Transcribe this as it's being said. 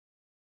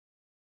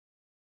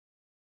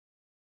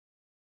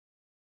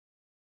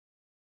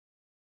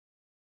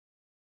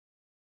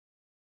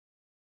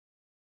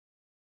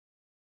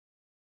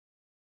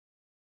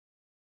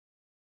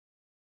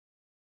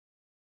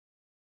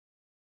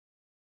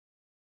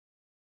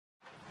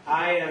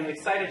I am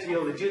excited to be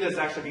able to do this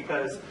actually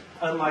because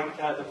unlike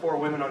the four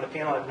women on the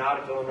panel, I'm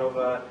not a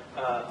Villanova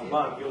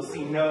alum. You'll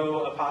see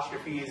no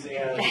apostrophes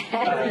and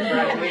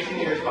graduation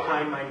years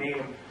behind my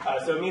name.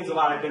 So it means a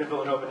lot. I've been at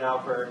Villanova now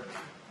for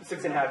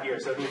 6.5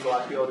 years, so it means a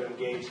lot to be able to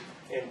engage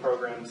in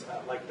programs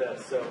like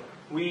this. So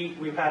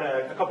we've had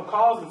a couple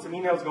calls and some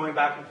emails going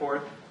back and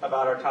forth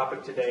about our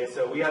topic today.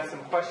 So we have some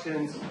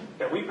questions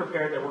that we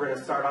prepared that we're going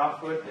to start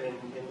off with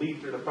and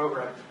lead through the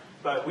program.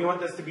 But we want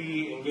this to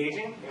be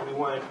engaging, and we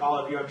want all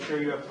of you, I'm sure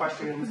you have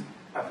questions.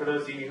 For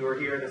those of you who are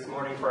here this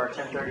morning for our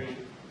 10:30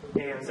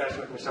 a.m.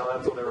 session with Michelle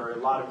Edsel, there were a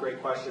lot of great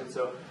questions.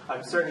 So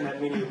I'm certain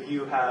that many of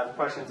you have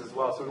questions as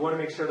well. So we want to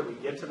make sure that we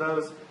get to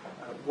those.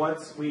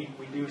 Once we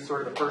do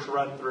sort of the first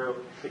run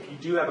through, if you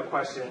do have a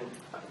question,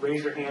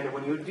 raise your hand. And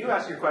when you do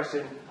ask your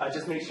question,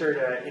 just make sure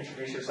to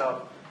introduce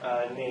yourself,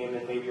 name,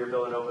 and maybe your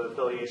Villanova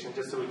affiliation,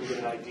 just so we can get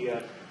an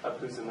idea of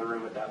who's in the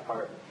room at that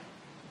part.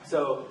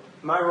 So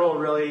my role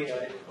really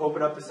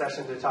open up the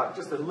session to talk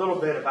just a little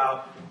bit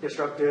about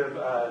disruptive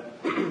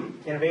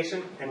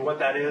innovation and what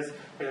that is,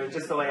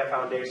 just to lay a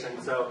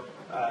foundation. So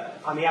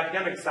on the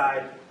academic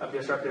side of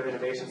disruptive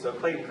innovation, so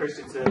Clayton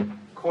Christensen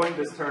coined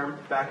this term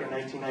back in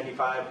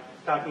 1995,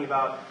 talking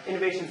about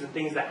innovations and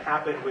things that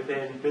happen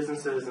within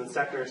businesses and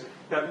sectors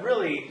that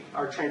really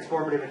are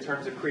transformative in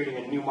terms of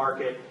creating a new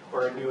market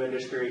or a new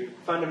industry,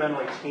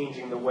 fundamentally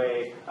changing the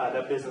way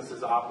that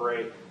businesses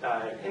operate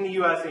in the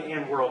U.S.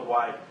 and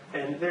worldwide.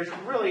 And there's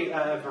really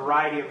a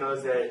variety of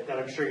those that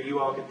I'm sure you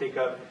all can think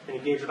of and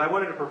engage with. I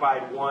wanted to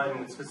provide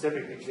one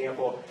specific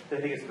example that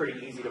I think is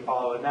pretty easy to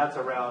follow, and that's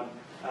around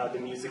the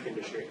music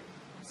industry.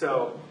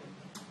 So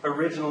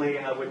originally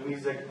with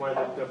music, one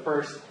of the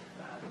first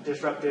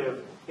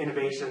disruptive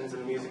innovations in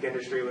the music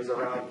industry was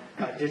around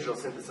digital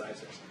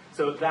synthesizers.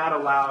 So that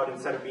allowed,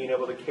 instead of being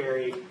able to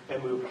carry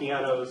and move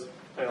pianos,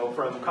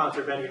 from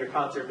concert venue to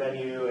concert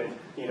venue and,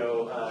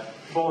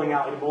 bowling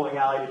alley to bowling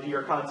alley to do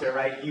your concert,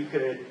 right? You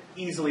could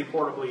easily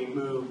portably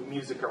move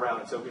music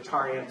around. So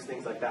guitar amps,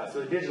 things like that.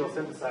 So the digital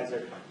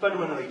synthesizer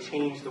fundamentally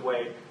changed the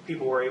way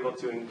people were able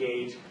to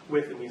engage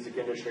with the music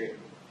industry.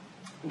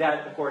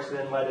 That, of course,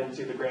 then led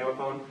into the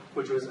gramophone,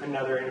 which was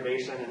another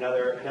innovation,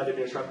 another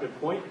disruptive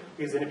point,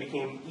 because then it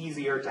became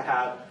easier to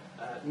have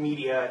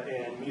media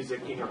and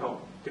music in your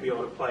home, to be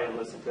able to play and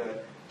listen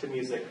to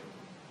music.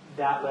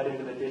 That led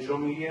into the digital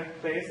media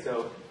phase,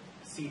 so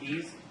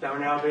CDs that were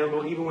now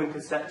available, even when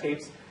cassette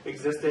tapes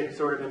existed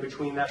sort of in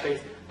between that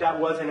phase, that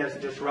wasn't as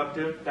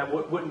disruptive, that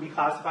wouldn't be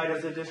classified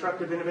as a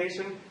disruptive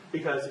innovation,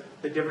 because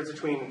the difference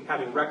between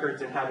having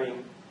records and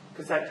having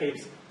cassette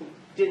tapes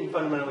didn't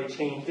fundamentally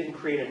change, didn't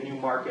create a new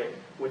market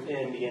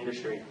within the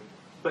industry.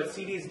 But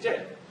CDs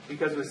did,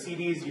 because with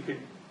CDs you could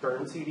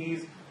burn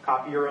CDs,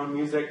 copy your own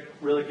music,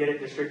 really get it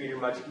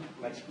distributed much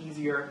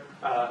easier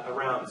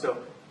around.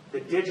 So the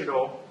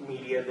digital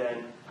media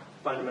then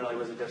fundamentally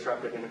was a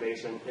disruptive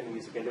innovation in the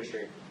music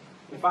industry.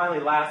 And finally,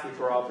 last, which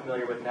we're all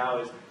familiar with now,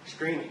 is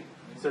streaming.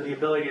 So the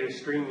ability to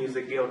stream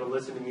music, be able to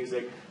listen to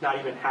music, not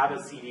even have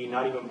a CD,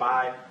 not even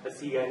buy a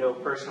CD. I know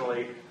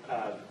personally,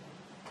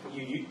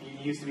 you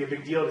used to be a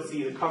big deal to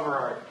see the cover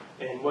art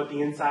and what the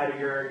inside of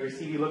your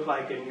CD looked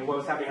like and what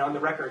was happening on the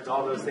records,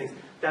 all those things.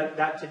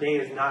 That today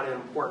is not an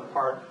important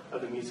part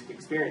of the music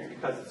experience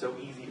because it's so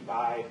easy to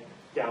buy,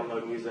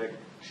 download music,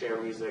 share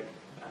music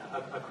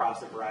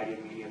across a variety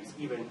of mediums,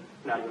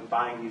 not even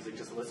buying music,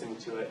 just listening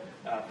to it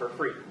for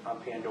free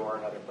on Pandora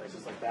and other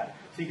places like that.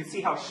 So you can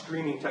see how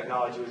streaming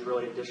technology was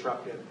really a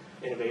disruptive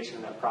innovation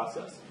in that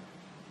process.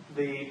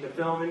 The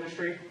film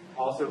industry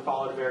also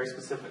followed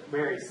a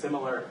very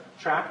similar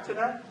track to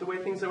that, the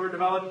way things that were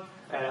developed.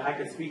 And I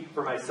can speak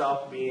for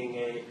myself,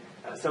 being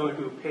someone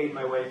who paid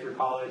my way through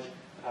college,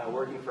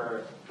 working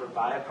for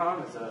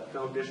Viacom as a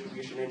film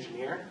distribution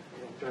engineer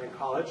during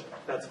college.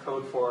 That's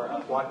code for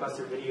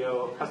Blockbuster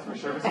Video Customer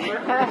Service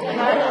Clerk,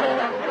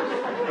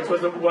 which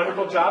was a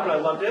wonderful job, and I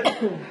loved it.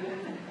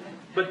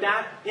 But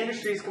that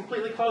industry is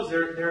completely closed.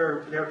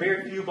 There are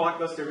very few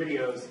Blockbuster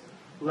Videos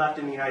left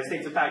in the United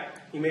States. In fact,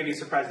 you may be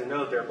surprised to know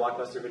that there are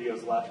Blockbuster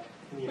Videos left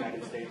in the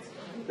United States.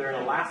 They're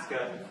in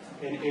Alaska,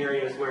 in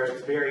areas where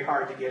it's very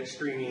hard to get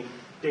streaming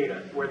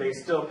data, where they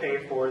still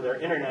pay for their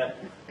internet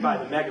by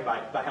the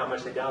megabyte, by how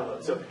much they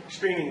download. So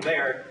streaming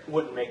there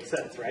wouldn't make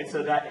sense, right?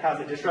 So that has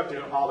a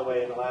disruptive all the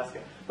way in Alaska.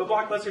 But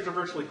Blockbusters are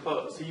virtually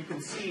closed. So you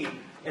can see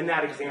in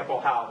that example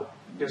how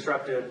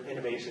disruptive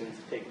innovations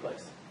take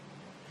place.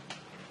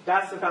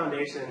 That's the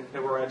foundation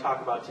that we're going to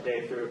talk about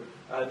today through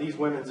these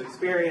women's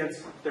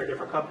experience, their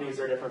different companies,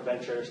 their different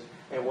ventures,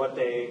 and what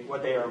they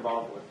are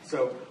involved with.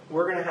 So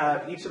we're going to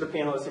have each of the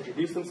panelists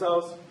introduce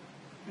themselves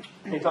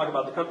and talk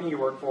about the company you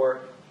work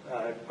for,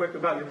 quick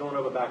about your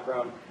Villanova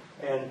background,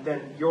 and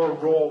then your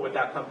role with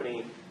that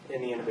company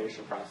in the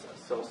innovation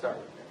process. So we'll start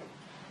with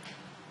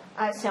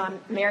Mary. So I'm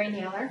Mary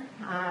Naylor,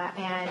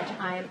 and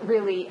I'm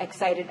really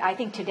excited. I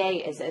think today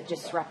is a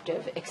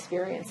disruptive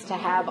experience to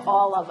have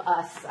all of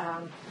us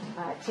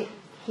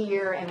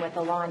here, and with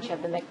the launch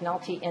of the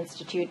McNulty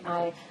Institute.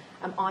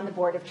 I'm on the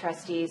board of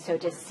trustees, so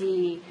to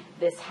see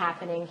this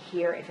happening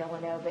here at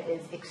Villanova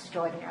is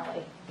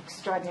extraordinarily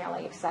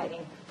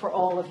exciting for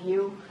all of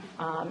you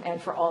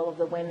and for all of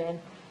the women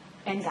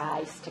and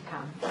guys to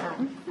come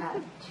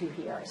to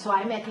here. So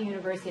I'm at the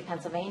University of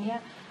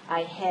Pennsylvania.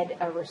 I head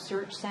a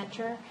research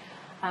center,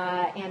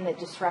 and the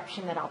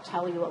disruption that I'll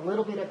tell you a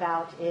little bit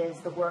about is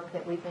the work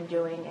that we've been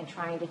doing in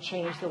trying to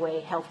change the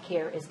way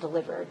healthcare is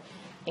delivered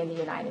in the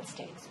United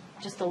States.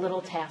 Just a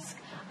little task,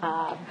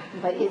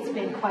 but it's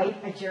been quite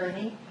a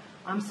journey.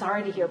 I'm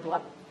sorry to hear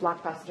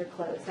Blockbuster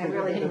closed. I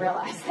really didn't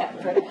realize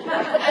that. But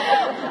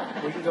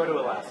we can go to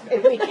Alaska.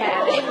 If we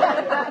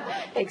can.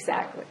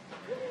 Exactly.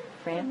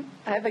 Fran?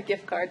 I have a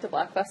gift card to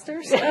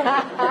Blockbuster, so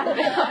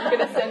I'm going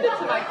to send it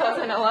to my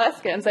cousin in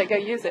Alaska and say, go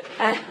use it.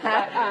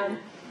 But,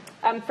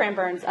 I'm Fran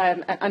Burns.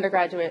 I'm an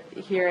undergraduate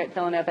here at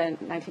Villanova in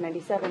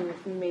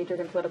 1997, majored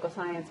in political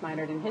science,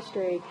 minored in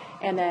history,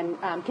 and then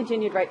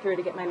continued right through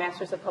to get my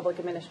Master's of Public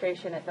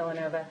Administration at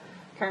Villanova.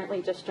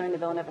 Currently just joined the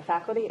Villanova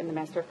faculty in the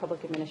Master of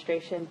Public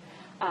Administration.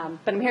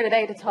 But I'm here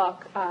today to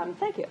talk,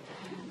 thank you,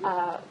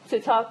 to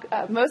talk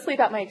mostly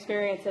about my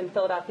experience in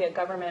Philadelphia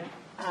government.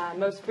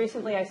 Most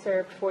recently, I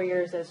served 4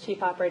 years as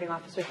Chief Operating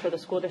Officer for the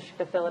School District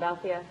of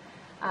Philadelphia.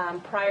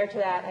 Prior to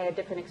that, I had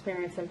different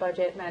experience in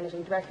budget,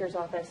 managing director's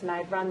office, and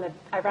I ran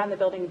the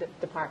building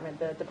department,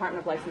 the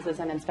Department of Licenses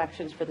and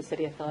Inspections for the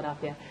City of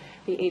Philadelphia,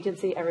 the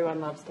agency everyone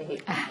loves to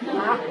hate.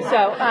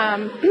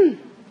 So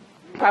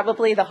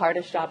probably the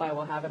hardest job I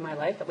will have in my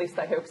life, at least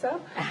I hope so.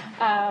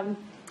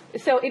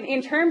 So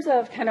in terms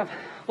of kind of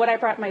what I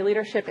brought my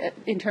leadership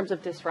in terms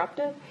of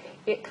disruptive,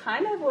 it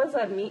kind of was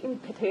a meat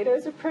and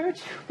potatoes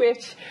approach,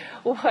 which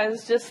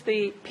was just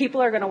the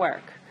people are going to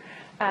work.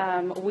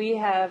 We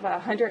have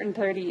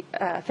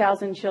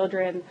 130,000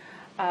 children,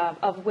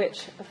 of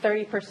which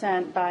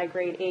 30% by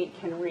grade 8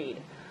 can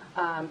read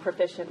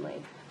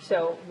proficiently.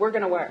 So we're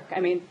going to work.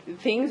 I mean,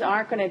 things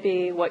aren't going to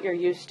be what you're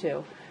used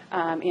to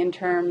in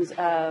terms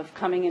of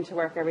coming into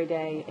work every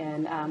day.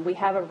 And we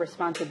have a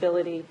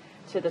responsibility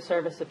to the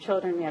service of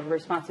children. We have a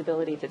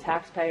responsibility to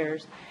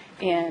taxpayers.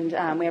 And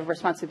we have a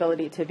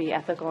responsibility to be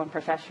ethical and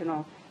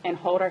professional and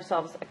hold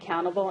ourselves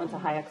accountable and to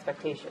high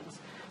expectations.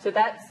 So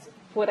that's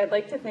what I'd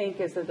like to think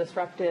is the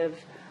disruptive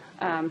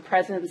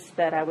presence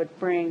that I would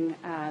bring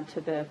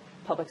to the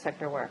public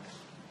sector work.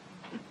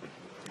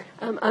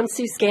 I'm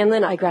Sue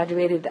Scanlin. I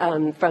graduated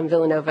from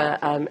Villanova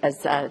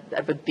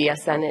with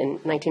BSN in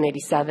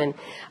 1987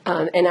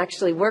 and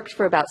actually worked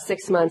for about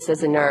 6 months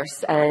as a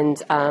nurse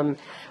and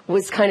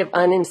was kind of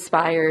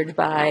uninspired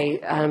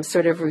by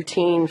sort of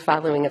routine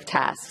following of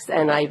tasks.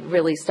 And I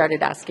really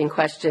started asking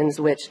questions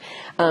which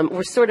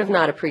were sort of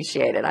not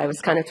appreciated. I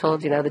was kind of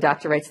told, the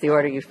doctor writes the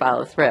order, you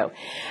follow through.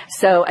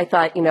 So I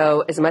thought,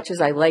 as much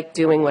as I like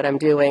doing what I'm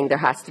doing, there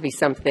has to be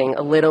something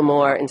a little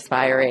more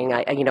inspiring.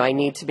 I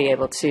need to be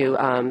able to,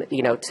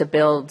 to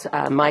build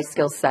my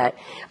skill set,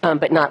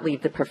 but not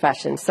leave the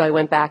profession. So I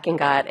went back and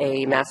got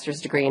a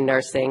master's degree in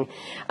nursing.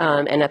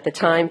 And at the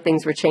time,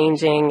 things were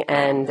changing,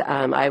 and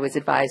I was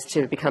advised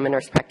to become a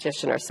nurse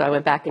practitioner. So I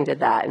went back and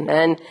did that. And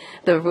then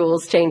the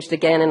rules changed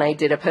again, and I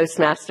did a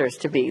postmaster's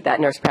to be that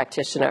nurse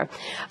practitioner.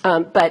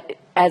 But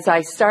as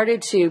I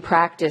started to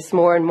practice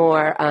more and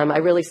more, I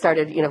really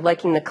started,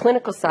 liking the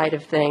clinical side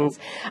of things,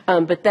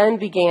 but then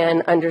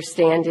began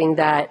understanding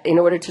that in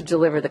order to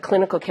deliver the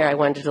clinical care I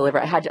wanted to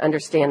deliver, I had to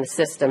understand the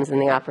systems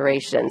and the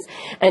operations,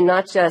 and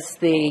not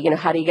just the,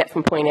 how do you get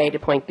from point A to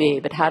point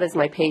B, but how does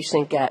my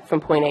patient get from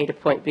point A to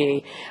point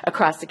B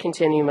across the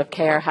continuum of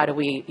care? How do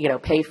we,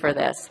 pay for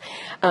this?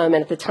 And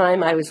at the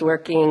time, I was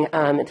working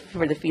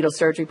for the fetal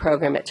surgery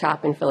program at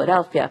CHOP in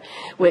Philadelphia,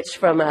 which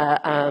from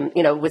a,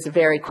 was a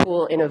very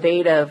cool,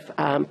 innovative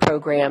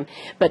program,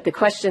 but the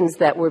questions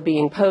that were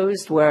being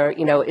posed were,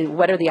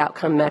 what are the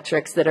outcome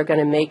metrics that are going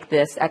to make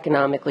this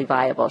economically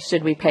viable?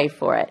 Should we pay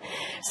for it?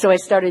 So I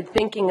started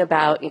thinking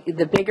about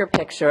the bigger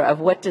picture of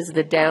what does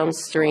the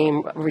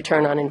downstream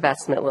return on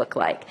investment look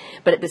like?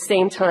 But at the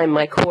same time,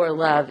 my core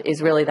love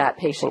is really that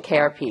patient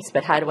care piece,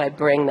 but how do I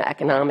bring the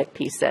economic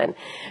piece in?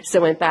 So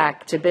I went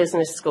back to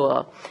business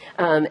school,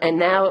 and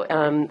now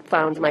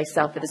found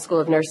myself at the School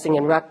of Nursing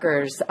in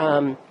Rutgers,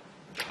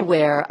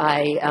 where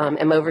I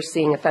am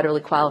overseeing a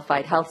federally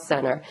qualified health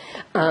center,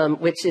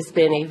 which has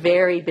been a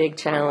very big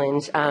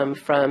challenge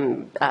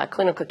from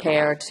clinical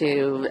care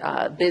to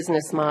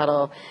business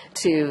model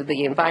to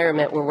the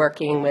environment we're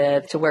working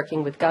with, to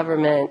working with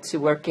government, to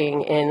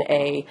working in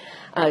a,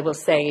 I will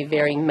say,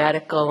 very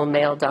medical,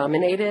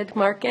 male-dominated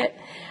market.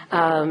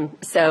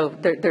 So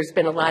there's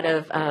been a lot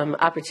of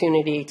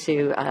opportunity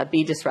to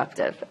be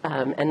disruptive,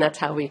 and that's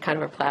how we kind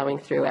of are plowing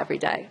through every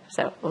day.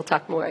 So we'll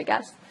talk more, I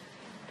guess.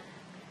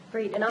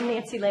 Great, and I'm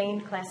Nancy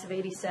Lane, class of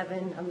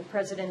 87. I'm the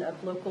president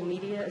of Local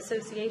Media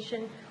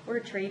Association. We're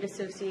a trade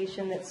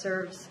association that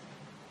serves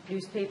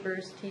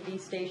newspapers, TV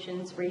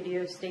stations,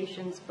 radio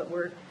stations, but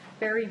we're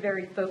very,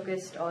 very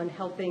focused on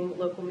helping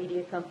local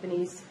media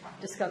companies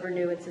discover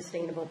new and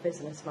sustainable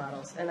business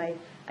models. And I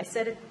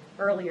said it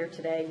earlier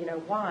today,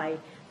 why?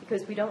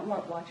 Because we don't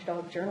want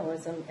watchdog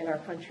journalism in our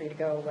country to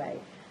go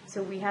away.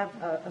 So we have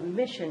a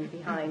mission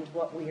behind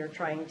what we are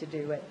trying to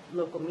do at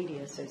Local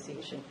Media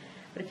Association.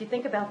 But if you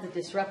think about the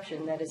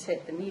disruption that has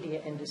hit the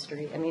media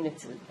industry, I mean,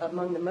 it's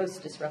among the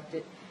most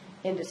disrupted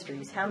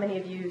industries. How many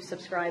of you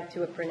subscribe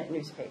to a printed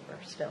newspaper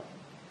still?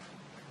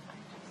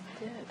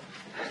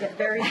 Yeah,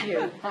 very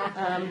few.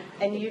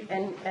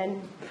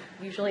 And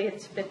usually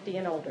it's 50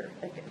 and older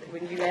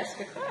when you ask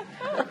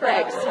a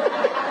Craig's.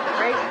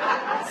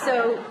 Right?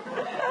 So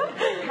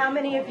how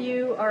many of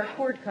you are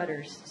cord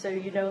cutters, so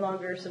you no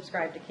longer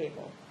subscribe to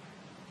cable?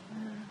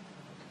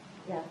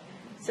 Yeah.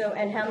 So,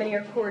 and how many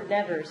are cord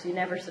nevers? You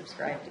never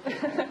subscribe to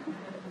cable.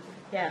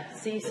 Yeah.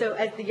 See, so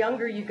as the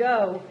younger you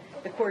go,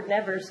 the cord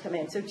nevers come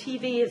in. So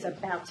TV is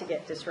about to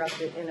get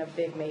disrupted in a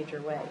big,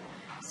 major way.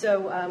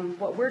 So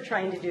what we're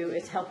trying to do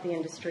is help the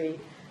industry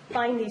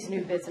find these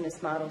new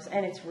business models,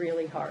 and it's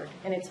really hard.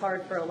 And it's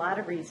hard for a lot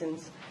of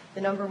reasons.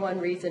 The number one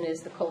reason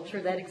is the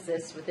culture that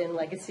exists within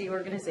legacy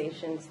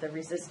organizations. They're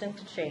resistant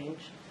to change,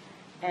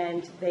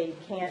 and they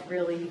can't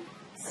really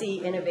see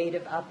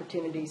innovative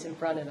opportunities in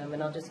front of them.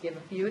 And I'll just give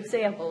a few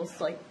examples,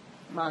 like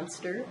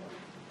Monster,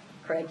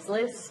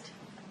 Craigslist.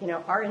 You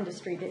know, our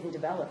industry didn't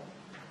develop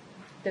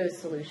those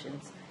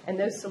solutions. And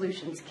those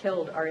solutions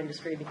killed our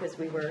industry because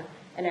we were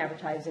an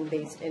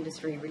advertising-based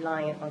industry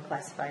reliant on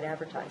classified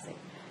advertising.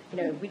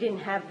 You know, we didn't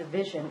have the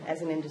vision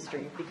as an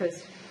industry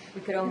because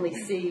we could only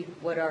see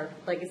what our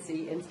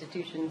legacy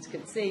institutions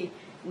could see,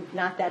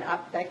 not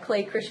that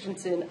Clay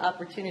Christensen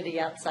opportunity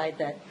outside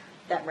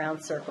that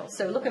round circle.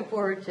 So looking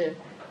forward to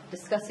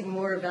discussing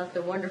more about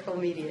the wonderful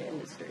media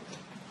industry.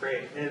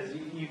 Great. As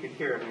you could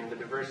hear, I mean, the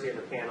diversity of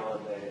the panel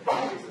and the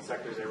industries and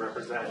sectors they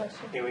represent,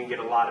 we can get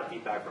a lot of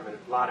feedback from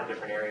a lot of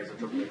different areas,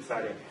 which will be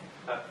exciting.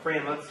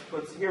 Fran,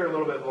 let's hear a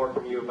little bit more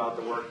from you about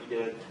the work you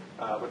did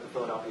with the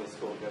Philadelphia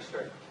School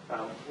District.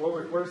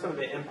 What were some of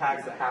the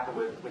impacts that happened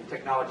when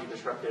technology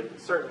disrupted?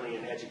 Certainly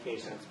in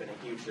education, it's been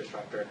a huge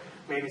disruptor.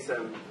 Maybe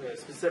some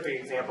specific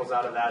examples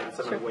out of that and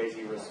some of the ways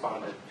you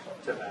responded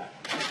to that.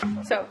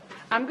 So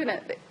I'm going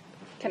to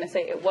kind of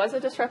say it was a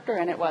disruptor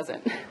and it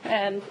wasn't.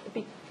 And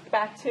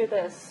back to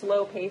the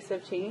slow pace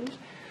of change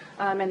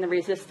and the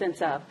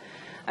resistance of.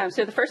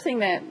 So the first thing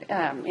that,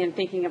 in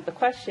thinking of the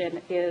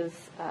question, is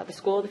the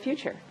school of the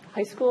future,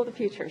 high school of the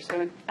future.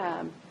 So,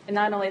 and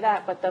not only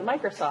that, but the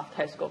Microsoft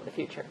High School of the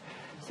future.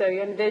 So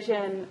you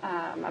envision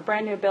a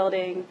brand new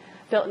building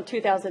built in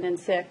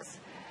 2006,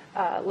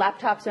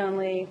 laptops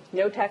only,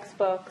 no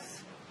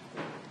textbooks,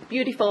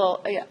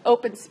 beautiful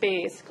open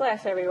space,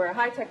 glass everywhere,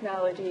 high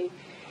technology,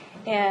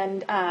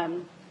 and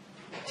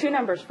two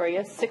numbers for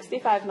you: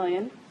 $65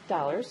 million,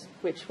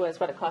 which was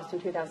what it cost in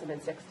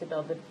 2006 to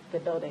build the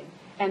building,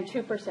 and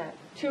 2%.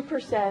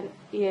 2%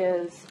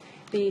 is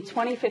the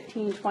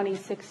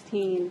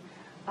 2015-2016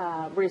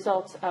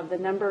 results of the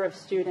number of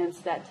students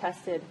that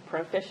tested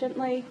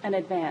proficiently and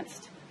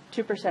advanced,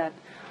 2%,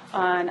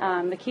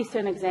 on the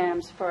Keystone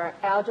exams for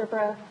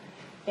algebra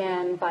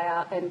and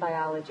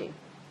biology.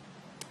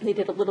 They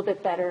did a little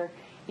bit better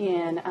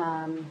in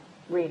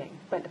reading,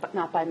 but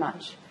not by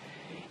much.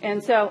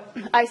 And so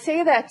I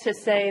say that to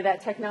say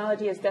that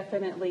technology is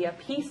definitely a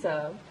piece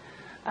of,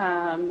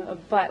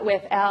 but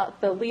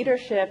without the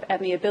leadership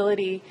and the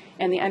ability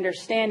and the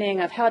understanding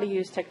of how to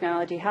use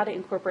technology, how to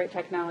incorporate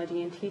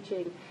technology in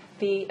teaching,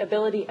 the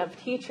ability of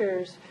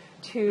teachers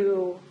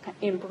to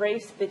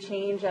embrace the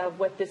change of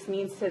what this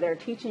means to their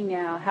teaching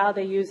now, how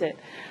they use it,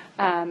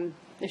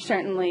 there's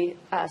certainly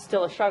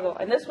still a struggle.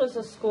 And this was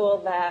a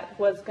school that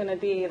was going to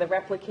be the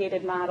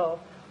replicated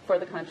model for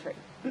the country.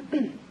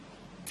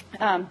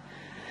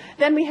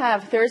 Then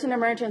there is an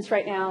emergence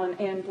right now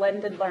in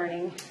blended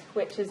learning,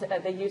 which is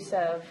the use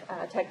of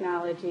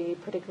technology,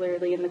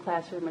 particularly in the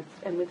classroom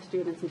and with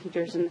students and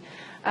teachers. And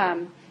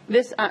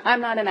I'm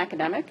not an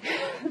academic,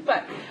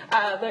 but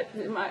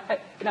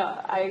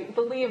I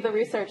believe the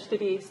research to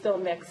be still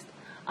mixed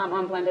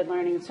on blended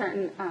learning.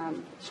 Certain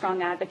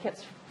strong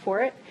advocates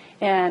for it,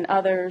 and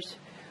others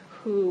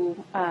who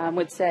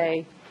would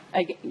say,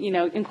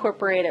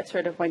 incorporate it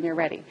sort of when you're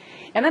ready.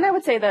 And then I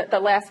would say that the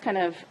last kind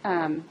of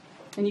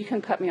and you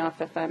can cut me off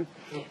if I'm,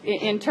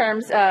 in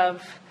terms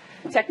of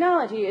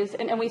technology is,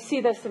 and we see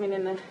this, in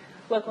the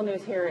local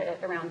news here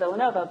around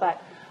Villanova,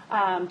 but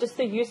just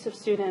the use of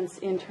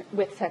students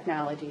with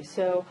technology.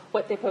 So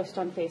what they post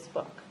on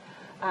Facebook,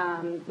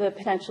 the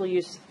potential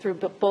use through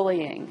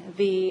bullying,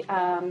 the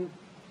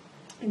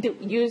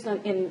use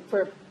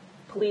for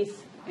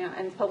police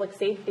and public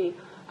safety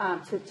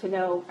to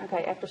know,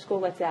 okay, after school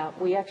lets out,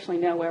 we actually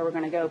know where we're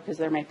going to go because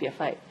there might be a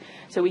fight.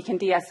 So we can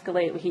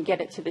de-escalate, we can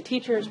get it to the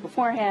teachers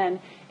beforehand,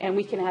 and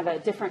we can have a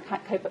different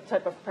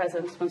type of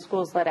presence when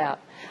school's let out.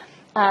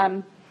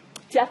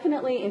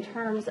 Definitely in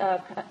terms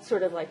of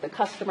sort of like the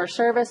customer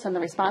service and the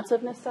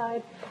responsiveness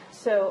side.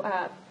 So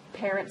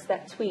parents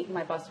that tweet,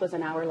 my bus was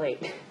an hour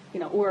late,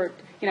 or,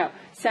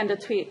 send a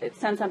tweet,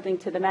 send something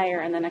to the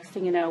mayor, and the next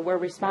thing you know, we're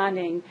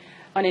responding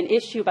on an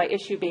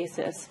issue-by-issue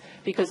basis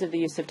because of the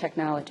use of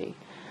technology.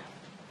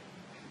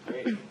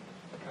 Great.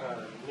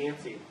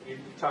 Nancy, you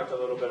talked a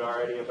little bit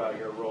already about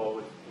your role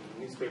with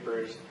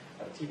newspapers,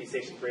 TV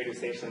stations, radio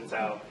stations,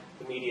 how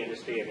the media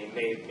industry,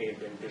 may have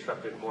been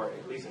disrupted more,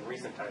 at least in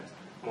recent times.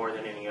 more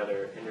than any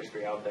other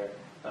industry out there.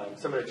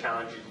 Some of the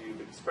challenges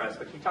you've expressed,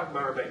 but can you talk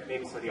about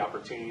maybe some of the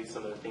opportunities,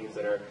 some of the things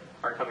that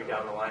are coming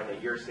down the line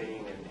that you're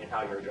seeing and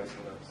how you're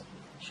addressing those?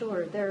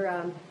 Sure. There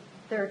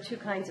are two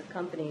kinds of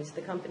companies.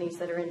 The companies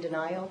that are in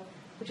denial,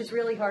 which is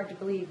really hard to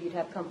believe you'd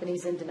have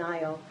companies in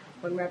denial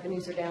when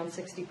revenues are down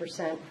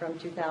 60% from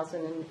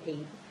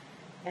 2008,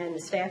 and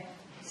the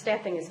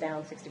staffing is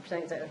down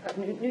 60%.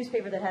 A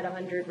newspaper that had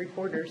 100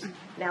 reporters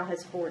now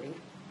has 40.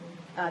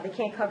 They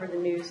can't cover the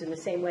news in the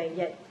same way,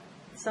 yet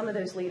some of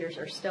those leaders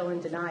are still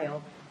in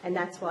denial, and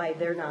that's why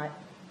they're not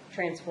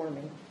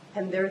transforming.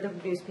 And they're the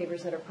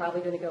newspapers that are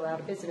probably going to go out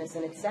of business,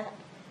 and it's sad.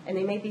 And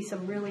they may be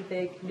some really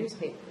big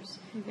newspapers.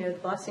 You know, the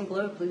Boston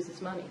Globe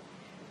loses money.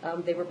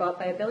 They were bought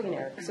by a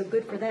billionaire, so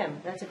good for them.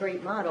 That's a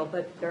great model,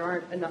 but there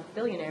aren't enough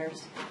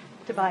billionaires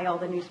to buy all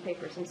the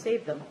newspapers and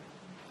save them.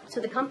 So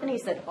the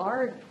companies that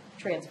are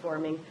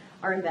transforming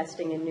are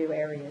investing in new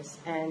areas,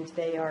 and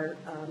they are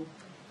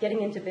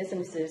getting into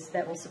businesses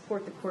that will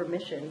support the core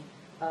mission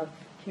of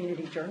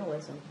community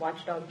journalism,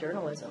 watchdog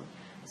journalism.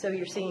 So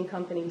you're seeing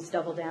companies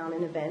double down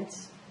in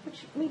events,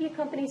 which media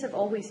companies have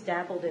always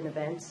dabbled in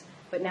events,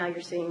 but now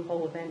you're seeing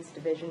whole events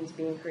divisions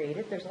being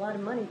created. There's a lot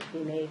of money to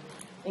be made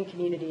in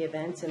community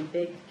events and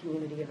big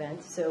community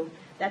events, so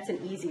that's an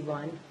easy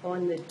one.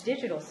 On the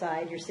digital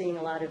side, you're seeing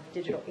a lot of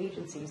digital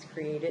agencies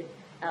created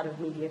out of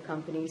media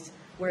companies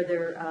where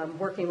they're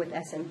working with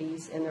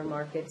SMBs in their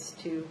markets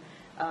to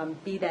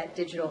be that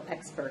digital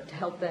expert, to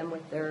help them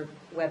with their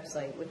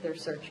website, with their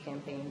search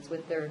campaigns,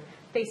 with their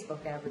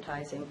Facebook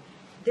advertising.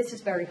 This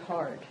is very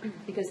hard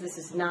because this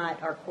is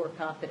not our core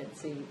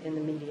competency in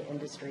the media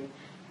industry.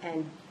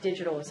 And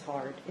digital is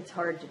hard. It's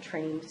hard to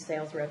train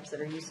sales reps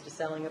that are used to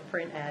selling a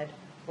print ad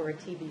or a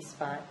TV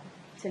spot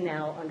to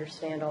now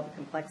understand all the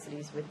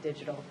complexities with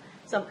digital.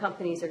 Some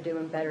companies are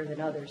doing better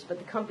than others, but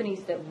the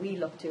companies that we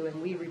look to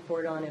and we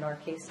report on in our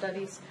case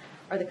studies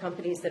are the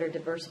companies that are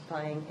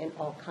diversifying in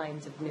all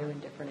kinds of new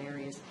and different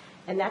areas.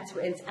 And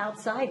it's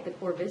outside the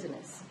core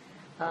business.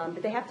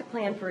 But they have to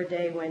plan for a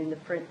day when the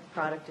print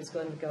product is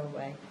going to go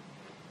away.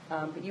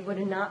 But you would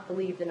not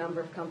believe the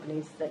number of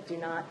companies that do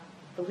not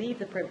believe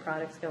the print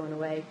product's going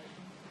away.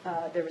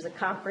 There was a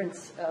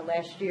conference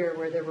last year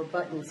where there were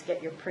buttons,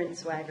 "Get your print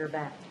swagger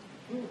back."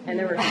 And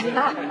there were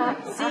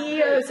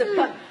CEOs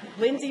of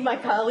Lindsay, my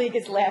colleague,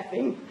 is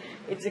laughing.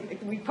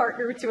 We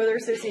partner with two other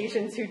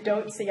associations who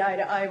don't see eye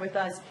to eye with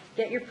us.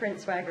 Get your print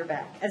swagger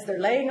back. As they're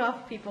laying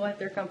off people at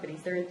their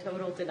companies, they're in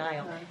total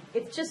denial.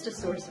 It's just a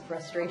source of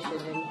frustration.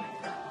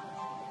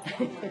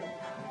 And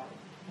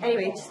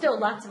anyway, it's still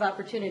lots of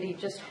opportunity,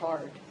 just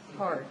hard.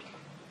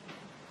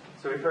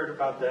 So we've heard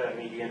about the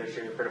media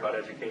industry, we've heard about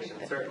education.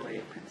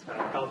 Certainly,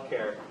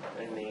 healthcare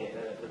and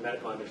the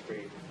medical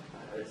industry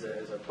is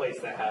a place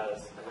that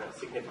has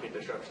significant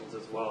disruptions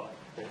as well.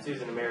 And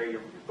Susan and Mary,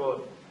 you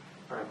both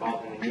are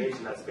involved and engaged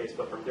in that space,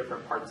 but from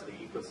different parts of the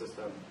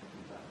ecosystem.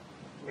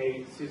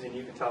 Maybe, Susan,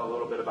 you can tell a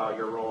little bit about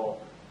your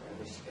role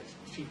as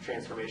Chief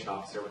Transformation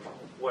Officer.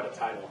 What a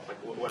title.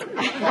 What a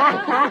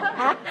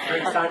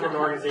great sign from an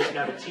organization to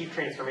have a Chief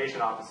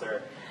Transformation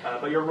Officer.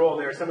 But your role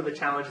there, some of the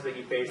challenges that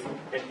you face,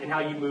 and how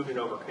you moved and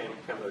overcome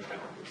those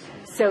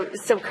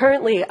challenges. So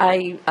currently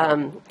I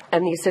am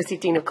the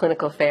Associate Dean of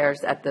Clinical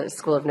Affairs at the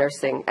School of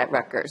Nursing at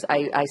Rutgers.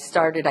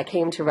 I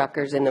came to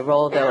Rutgers in the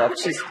role, though, of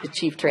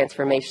Chief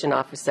Transformation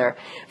Officer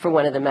for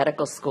one of the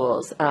medical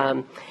schools.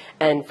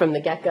 And from the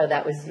get-go,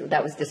 that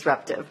was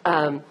disruptive.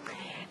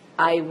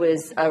 I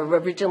was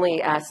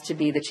originally asked to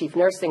be the chief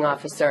nursing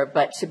officer,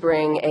 but to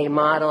bring a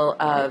model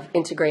of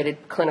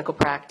integrated clinical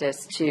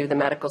practice to the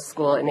medical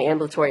school in the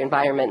ambulatory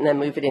environment and then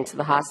move it into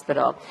the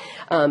hospital.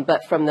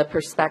 But from the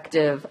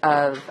perspective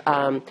of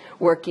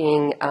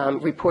working,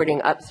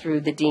 reporting up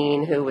through the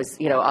dean, who was,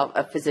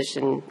 a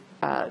physician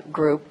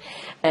group,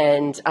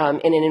 and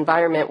in an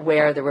environment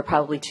where there were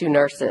probably 2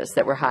 nurses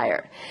that were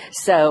hired.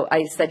 So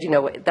I said,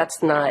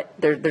 that's not,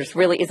 there's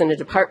really isn't a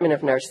department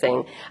of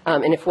nursing,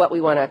 and if what we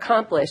want to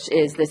accomplish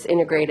is this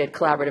integrated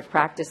collaborative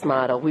practice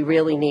model, we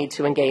really need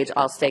to engage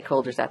all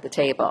stakeholders at the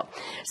table.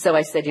 So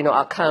I said,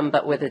 I'll come,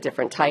 but with a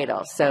different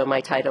title. So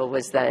my title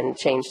was then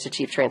changed to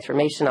Chief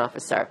Transformation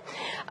Officer.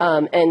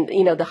 And,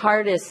 the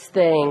hardest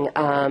thing,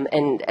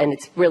 and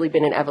it's really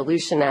been an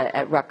evolution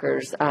at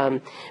Rutgers,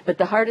 but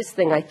the hardest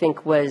thing, I think,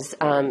 was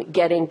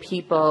getting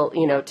people,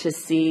 to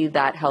see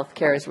that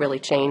healthcare is really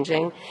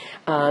changing,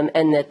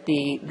 and that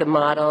the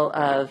model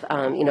of,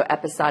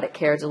 episodic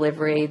care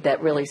delivery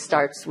that really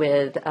starts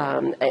with,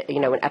 an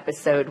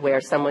episode where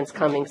someone's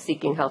coming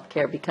seeking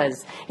healthcare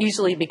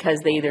usually because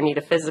they either need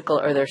a physical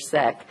or they're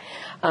sick,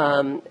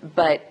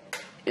 but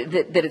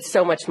that it's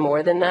so much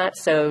more than that.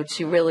 So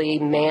to really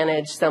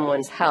manage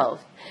someone's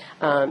health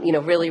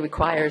really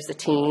requires a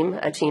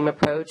team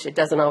approach. It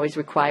doesn't always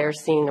require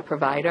seeing a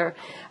provider.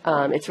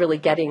 It's really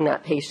getting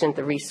that patient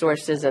the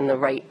resources and the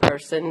right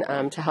person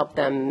to help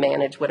them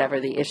manage whatever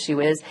the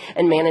issue is,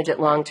 and manage it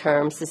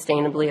long-term,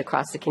 sustainably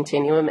across the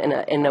continuum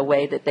in a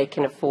way that they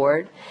can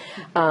afford.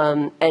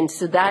 And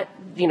so that,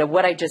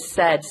 what I just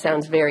said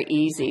sounds very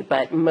easy,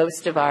 but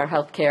most of our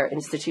healthcare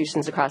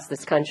institutions across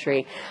this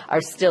country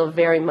are still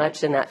very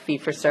much in that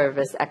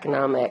fee-for-service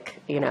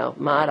economic,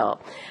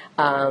 model.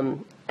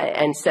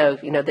 And so,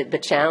 the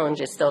challenge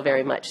is still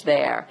very much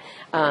there.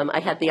 I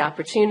had the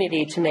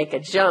opportunity to make a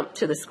jump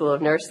to the School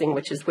of Nursing,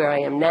 which is where I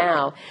am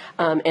now,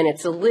 and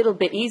it's a little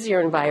bit easier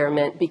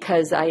environment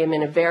because I am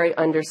in a very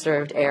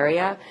underserved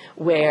area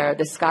where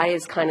the sky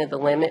is kind of the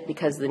limit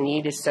because the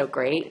need is so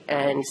great.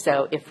 And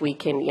so if we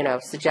can,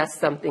 suggest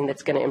something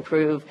that's going to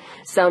improve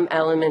some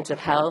element of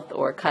health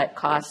or cut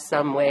costs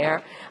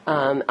somewhere,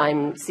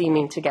 I'm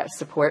seeming to get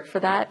support for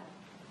that.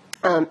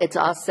 It's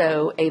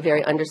also a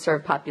very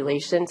underserved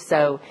population,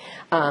 so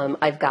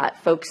I've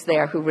got folks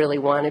there who really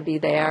want to be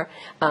there.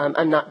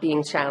 I'm not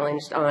being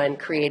challenged on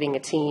creating a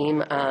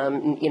team.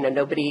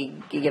 Nobody,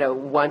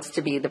 wants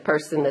to be the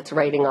person that's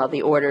writing all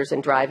the orders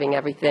and driving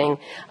everything.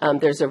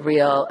 There's a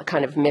real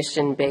kind of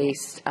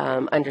mission-based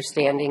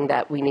understanding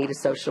that we need a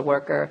social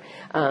worker.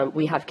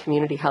 We have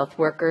community health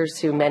workers,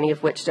 who many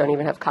of which don't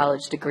even have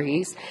college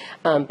degrees,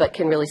 but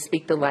can really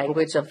speak the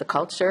language of the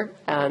culture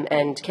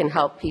and can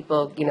help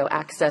people,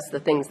 access the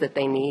things that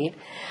they need.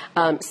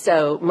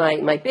 So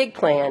my big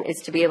plan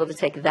is to be able to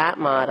take that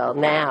model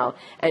now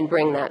and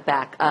bring that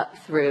back up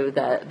through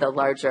the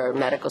larger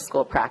medical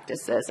school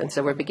practices. And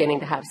so we're beginning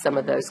to have some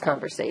of those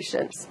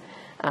conversations.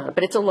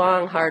 But it's a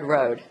long, hard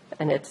road,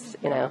 and it's,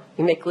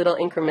 you make little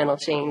incremental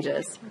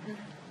changes.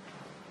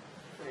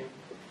 Great.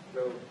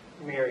 So,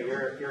 Mary,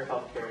 your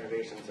healthcare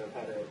innovations have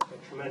had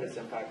a tremendous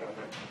impact on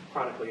the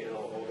chronically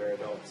ill older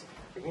adults.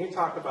 Can you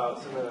talk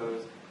about some of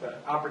those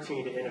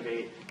opportunity to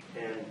innovate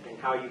and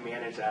how you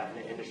manage that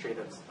in an industry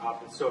that's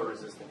often so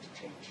resistant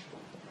to change?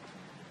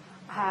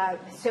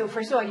 So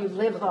first of all, you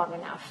live long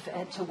enough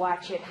to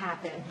watch it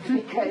happen,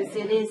 because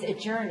it is a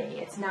journey.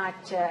 It's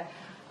not,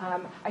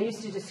 I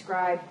used to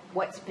describe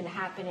what's been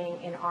happening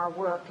in our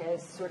work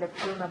as sort of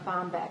Irma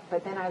Bombeck,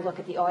 but then I look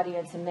at the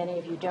audience and many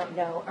of you don't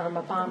know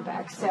Irma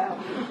Bombeck. So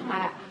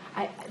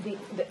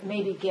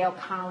maybe Gail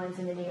Collins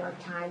in the New York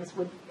Times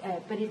would,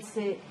 but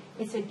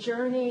it's a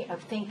journey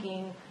of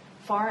thinking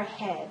far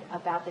ahead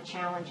about the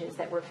challenges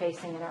that we're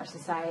facing in our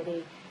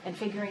society and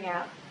figuring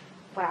out,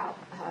 wow,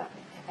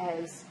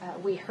 as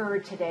we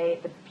heard today,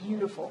 the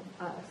beautiful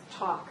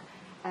talk,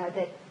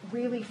 that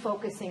really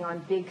focusing on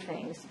big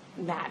things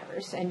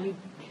matters, and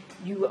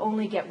you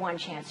only get one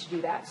chance to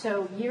do that.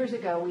 So years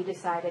ago, we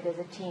decided as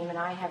a team, and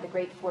I had the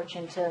great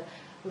fortune to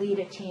lead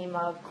a team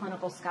of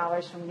clinical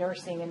scholars from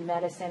nursing and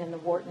medicine and the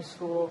Wharton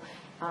School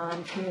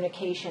on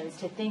communications,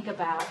 to think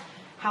about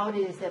how it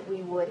is that we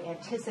would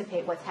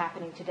anticipate what's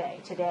happening today.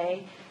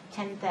 Today,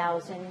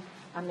 10,000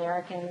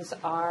 Americans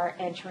are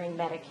entering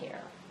Medicare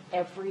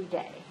every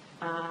day.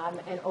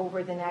 And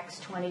over the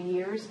next 20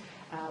 years,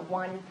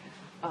 1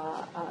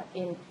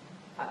 in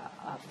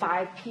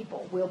 5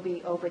 people will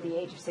be over the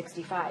age of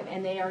 65.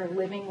 And they are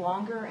living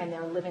longer, and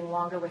they're living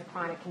longer with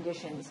chronic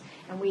conditions.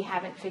 And we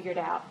haven't figured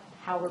out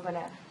how we're going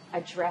to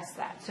address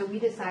that. So we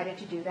decided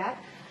to do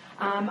that.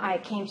 I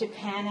came to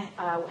Penn,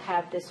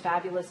 have this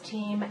fabulous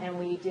team, and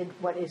we did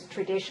what is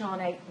traditional in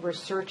a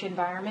research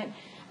environment.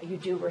 You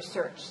do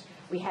research.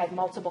 We had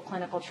multiple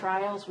clinical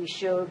trials. We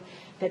showed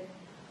that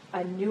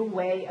a new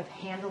way of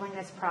handling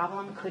this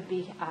problem could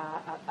be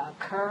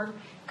occur,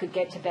 could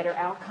get to better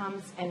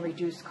outcomes and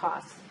reduce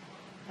costs.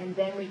 And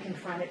then we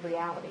confronted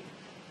reality.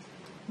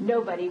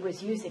 Nobody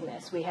was using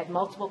this. We had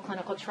multiple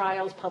clinical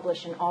trials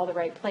published in all the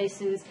right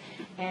places,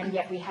 and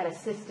yet we had a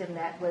system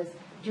that was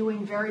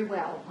doing very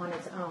well on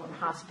its own.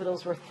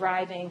 Hospitals were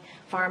thriving,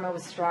 pharma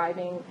was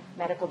thriving,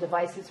 medical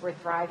devices were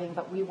thriving,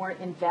 but we weren't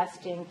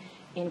investing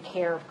in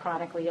care of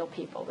chronically ill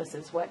people. This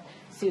is what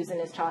Susan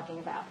is talking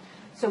about.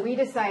 So we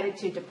decided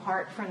to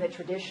depart from the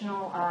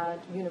traditional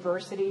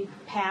university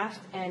path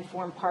and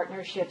form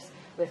partnerships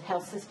with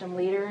health system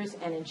leaders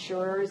and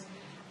insurers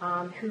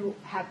who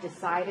have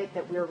decided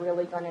that we're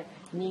really going to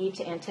need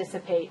to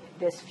anticipate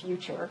this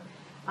future.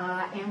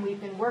 And we've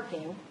been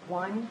working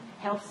one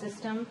health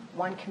system,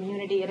 one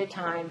community at a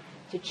time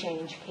to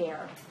change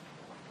care.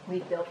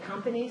 We've built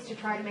companies to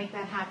try to make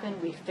that happen.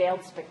 We've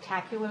failed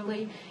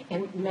spectacularly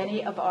in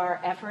many of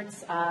our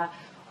efforts.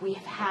 We've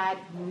had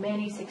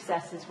many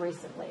successes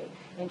recently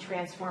in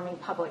transforming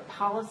public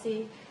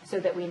policy so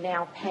that we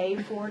now pay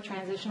for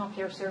transitional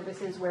care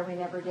services where we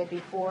never did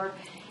before,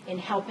 in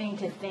helping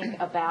to think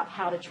about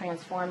how to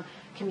transform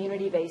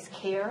community-based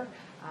care.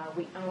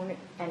 We own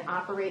and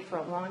operate for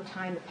a long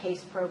time the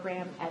PACE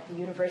program at the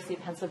University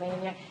of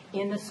Pennsylvania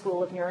in the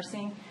School of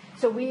Nursing.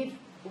 So we've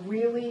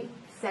really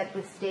set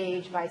the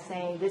stage by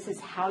saying this is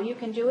how you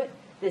can do it,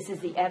 this is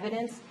the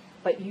evidence,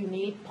 but you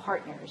need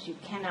partners. You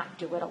cannot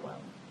do it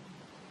alone.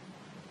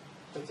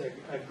 That's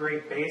a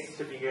great base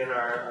to begin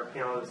our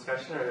panel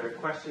discussion. Are there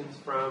questions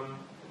from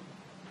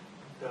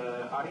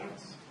The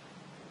audience?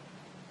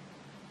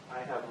 I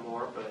have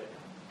more, but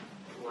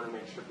I want to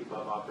make sure people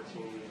have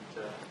opportunity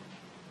to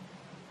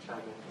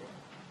chime in here.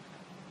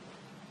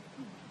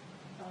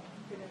 I'm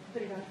going to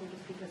put it out there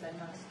just because I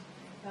must.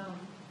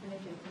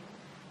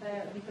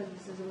 Because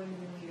this is a women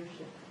in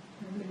leadership.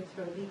 I'm going to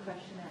throw the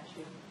question at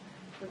you,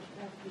 which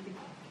you can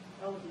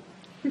all of you.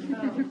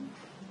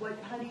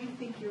 How do you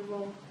think your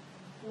role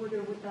would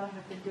or would not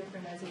have been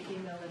different as a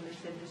female in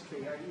this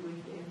industry? Are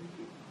you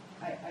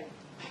I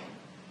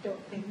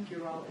don't think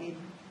you're all in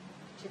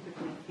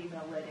typically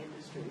female-led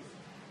industries.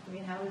 I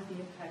mean, how has the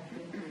impact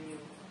been for you?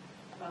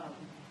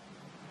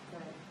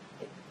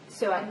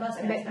 So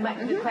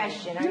the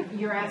question,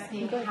 you're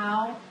asking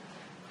how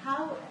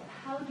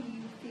do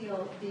you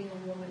feel being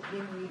a woman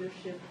in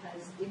leadership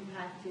has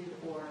impacted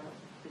or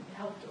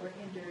helped or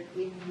hindered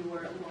in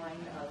your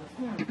line of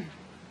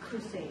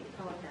crusade?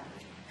 Call it that.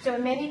 So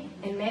in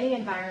many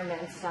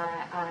environments,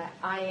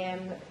 I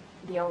am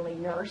the only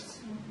nurse.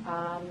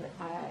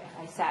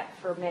 I sat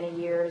for many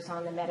years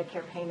on the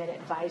Medicare Payment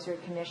Advisory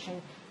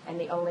Commission, and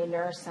the only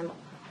nurse. I'm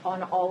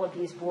on all of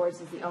these boards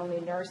as the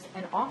only nurse,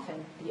 and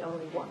often the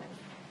only woman.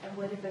 And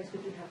what advice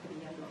would you have for the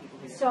younger people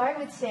here? So I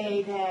would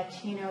say that,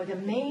 the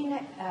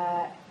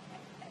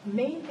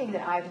main thing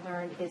that I've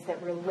learned is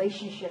that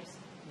relationships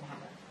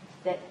matter.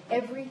 That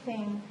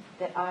everything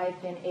that I've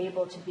been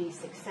able to be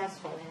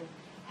successful in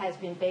has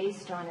been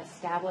based on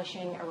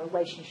establishing a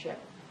relationship,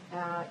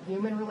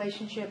 human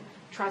relationship,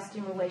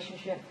 trusting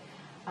relationship.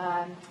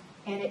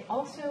 And it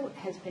also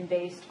has been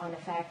based on the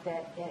fact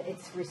that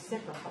it's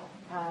reciprocal.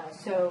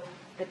 So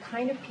the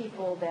kind of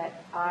people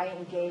that I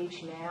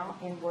engage now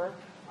in work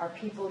are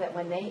people that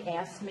when they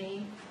asked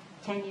me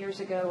 10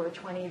 years ago or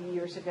 20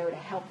 years ago to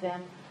help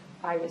them,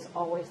 I was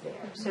always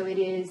there. So it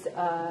is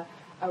a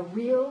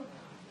real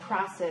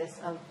process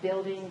of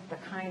building the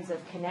kinds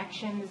of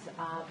connections,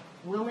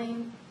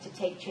 willing to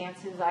take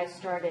chances. I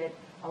started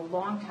a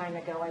long time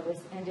ago. I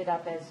ended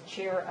up as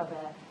chair of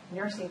a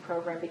nursing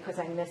program because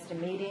I missed a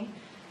meeting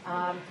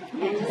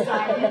and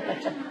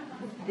decided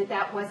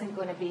that wasn't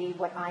going to be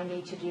what I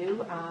need to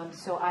do.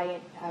 So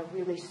I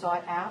really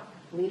sought out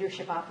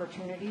leadership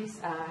opportunities,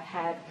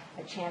 had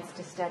a chance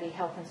to study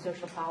health and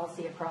social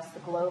policy across the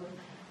globe,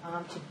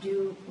 to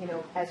do,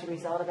 as a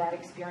result of that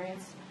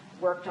experience,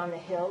 worked on the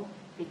Hill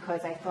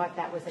because I thought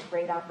that was a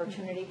great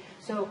opportunity.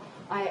 So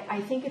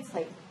I think it's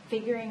like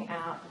figuring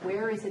out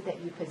where is it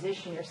that you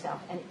position yourself.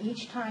 And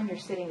each time you're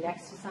sitting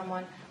next to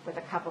someone with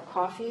a cup of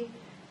coffee,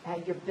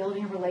 you're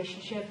building a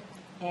relationship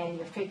and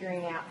you're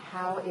figuring out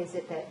how is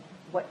it that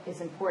what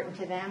is important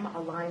to them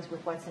aligns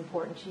with what's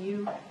important to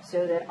you,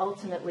 so that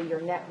ultimately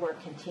your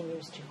network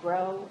continues to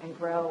grow and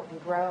grow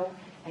and grow,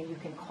 and you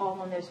can call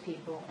on those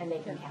people and they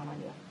can count on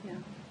you.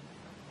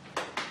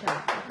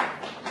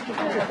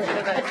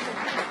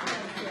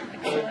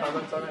 Any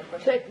comments on that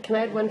question? Can I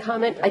add one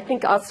comment? I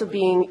think also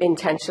being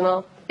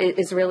intentional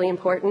is really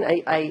important.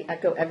 I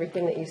echo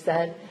everything that you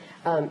said.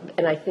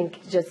 And I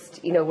think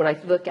just, when I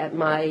look at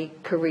my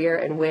career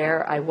and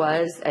where I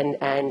was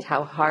and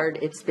how hard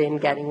it's been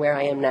getting where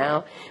I am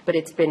now, but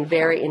it's been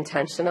very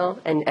intentional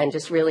and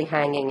just really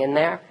hanging in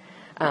there.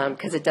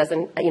 Because it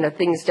doesn't,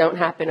 things don't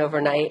happen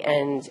overnight.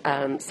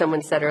 And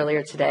someone said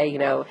earlier today,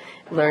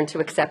 learn to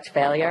accept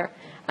failure,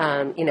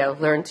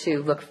 learn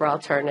to look for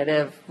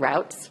alternative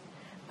routes.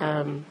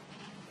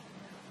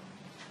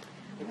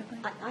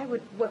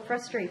 What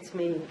frustrates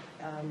me,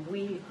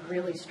 we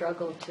really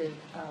struggle to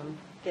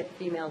get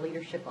female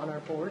leadership on our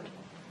board.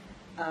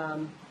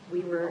 We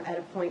were at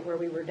a point where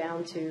we were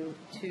down to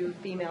 2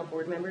 female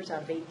board members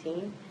out of 18,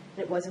 and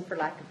it wasn't for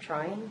lack of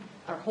trying.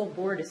 Our whole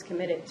board is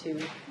committed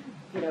to,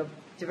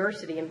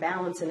 diversity and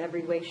balance in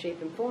every way, shape,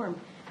 and form,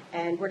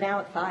 and we're now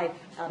at 5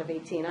 out of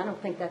 18. I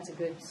don't think that's a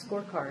good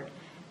scorecard,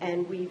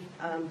 and we've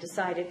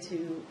decided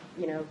to,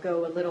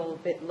 go a little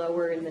bit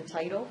lower in the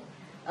title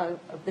of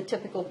the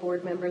typical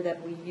board member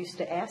that we used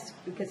to ask,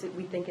 because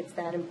we think it's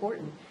that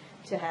important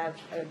to have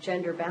a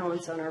gender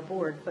balance on our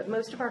board. But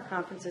most of our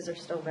conferences are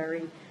still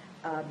very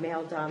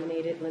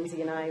male-dominated.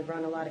 Lindsay and I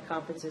run a lot of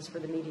conferences for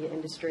the media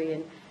industry,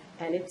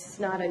 and it's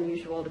not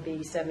unusual to be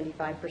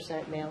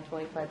 75% male,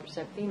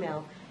 25%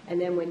 female. And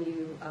then when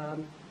you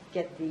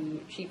get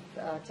the chief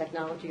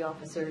technology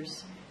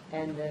officers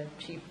and the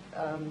chief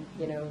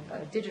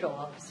digital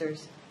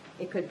officers,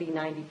 it could be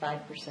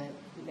 95%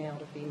 male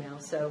to female.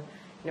 So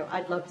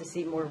I'd love to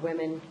see more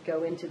women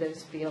go into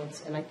those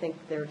fields, and I think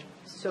there are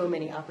so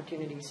many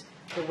opportunities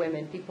for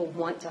women. People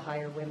want to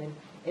hire women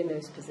in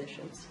those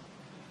positions.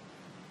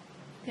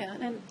 Yeah,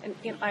 and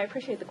I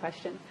appreciate the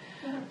question.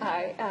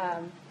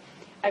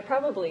 I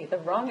probably, the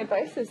wrong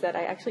advice is that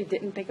I actually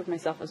didn't think of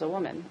myself as a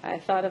woman. I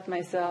thought of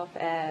myself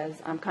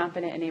as I'm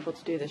competent and able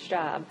to do this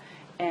job,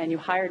 and you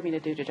hired me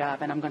to do the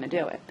job, and I'm going to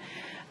do it.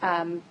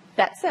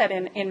 That said,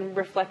 in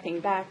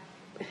reflecting back,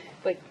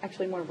 like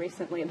actually more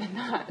recently than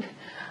not,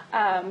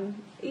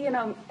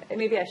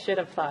 maybe I should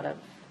have thought of,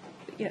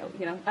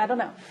 I don't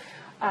know.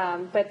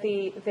 But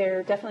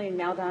they're definitely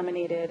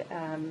male-dominated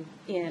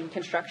in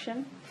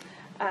construction,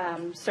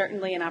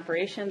 certainly in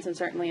operations, and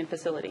certainly in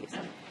facilities.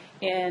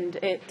 And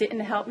it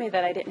didn't help me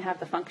that I didn't have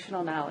the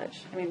functional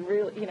knowledge. I mean,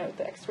 really,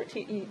 the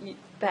expertise,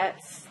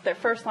 that's the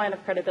first line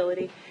of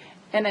credibility.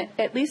 And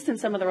at least in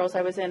some of the roles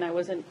I was in, I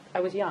was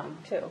young,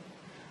 too.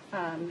 So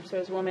I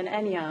was a woman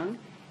and young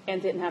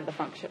and didn't have the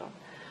functional.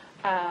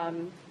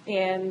 And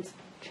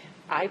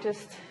I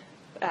just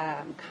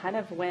kind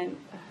of went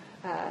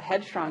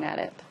headstrong at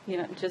it.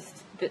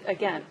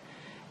 Again,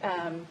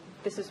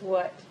 this is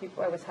what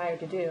I was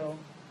hired to do.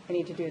 I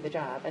need to do the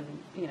job. And,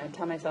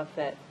 tell myself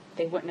that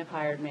they wouldn't have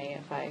hired me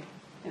if I,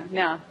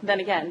 Now, then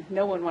again,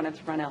 no one wanted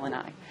to run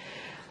L&I.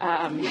 So,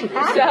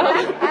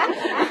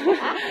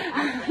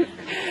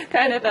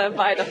 kind of a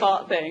by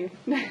default thing.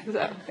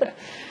 So.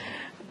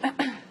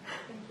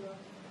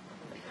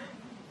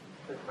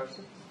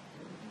 Questions?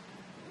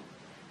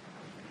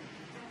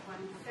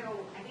 So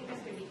I think this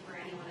could be for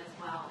anyone as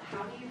well.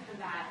 How do you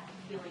combat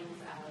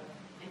feelings of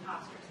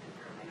imposter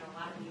syndrome? I know a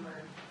lot of you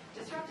are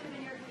disruptive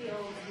in your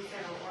field, and so,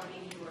 or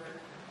maybe you were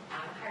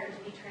hired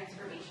to be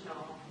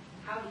transformational.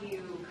 How do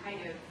you kind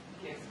of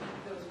speak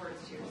those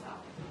words to yourself?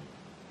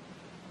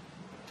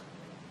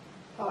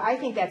 Oh, I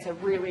think that's a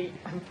really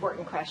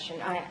important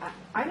question.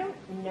 I don't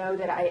know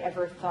that I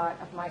ever thought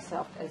of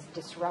myself as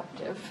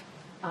disruptive.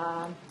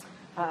 I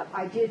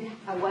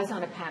was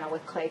on a panel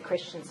with Clay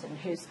Christensen,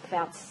 who's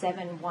about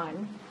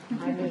 7'1".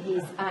 I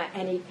mean,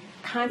 and he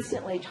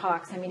constantly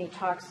talks. I mean, he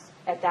talks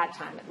at that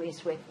time, at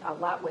least, with a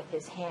lot with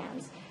his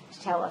hands to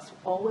tell us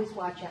always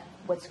watch out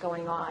what's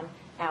going on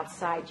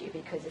outside you,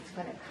 because it's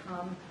going to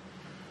come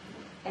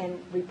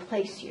and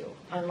replace you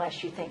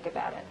unless you think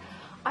about it.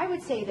 I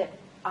would say that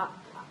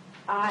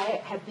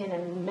I have been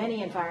in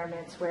many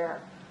environments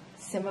where,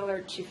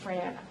 similar to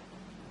Fran,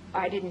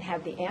 I didn't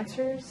have the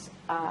answers.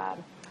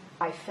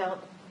 I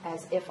felt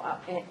as if,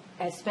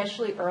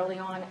 especially early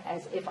on,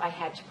 as if I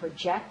had to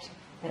project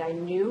that I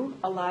knew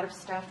a lot of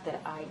stuff that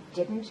I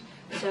didn't.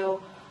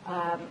 So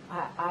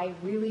I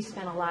really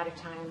spent a lot of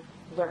time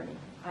learning.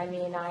 I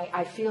mean,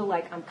 I feel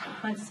like I'm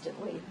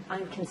consistently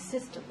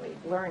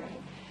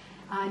learning.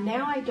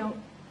 Now I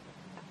don't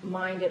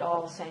mind at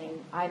all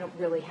saying, I don't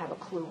really have a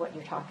clue what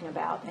you're talking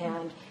about,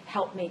 and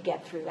help me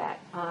get through that.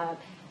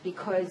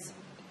 Because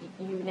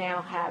you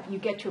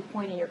get to a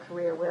point in your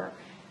career where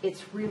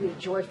it's really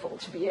joyful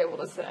to be able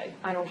to say,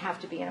 I don't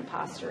have to be an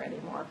imposter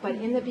anymore. But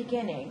in the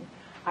beginning,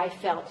 I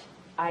felt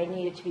I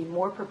needed to be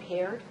more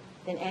prepared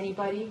than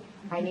anybody.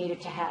 I needed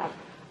to have,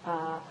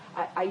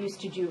 I used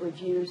to do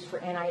reviews for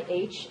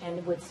NIH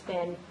and would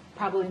spend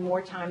probably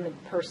more time than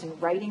the person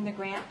writing the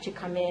grant to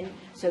come in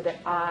so that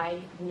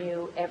I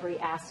knew every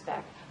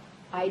aspect.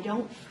 I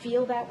don't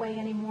feel that way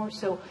anymore.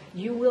 So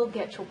you will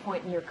get to a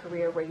point in your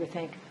career where you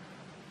think,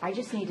 I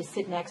just need to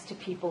sit next to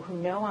people who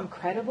know I'm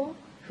credible,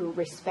 who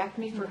respect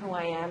me for who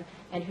I am,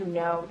 and who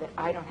know that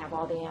I don't have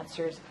all the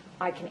answers.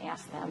 I can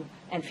ask them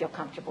and feel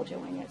comfortable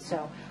doing it.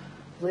 So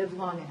live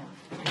long enough.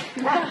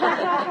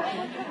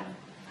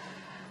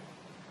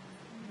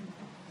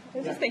 I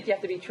just think you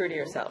have to be true to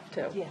yourself,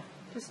 too. Yeah.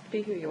 Just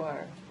be who you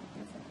are.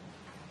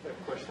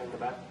 Question in the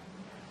back.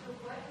 So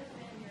what has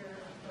been your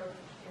approach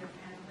to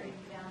kind of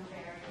breaking down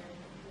barriers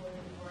for people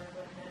you work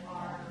with that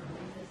are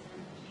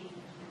resistant to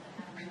change and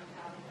that have no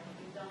doubt that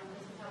you've done,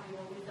 this is how we've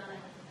always done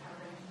it, this is how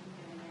we're going to keep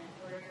doing it?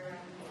 What are your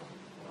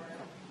recommendations for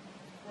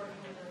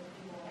working with those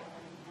people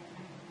and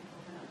kind of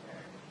open up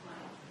their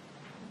minds?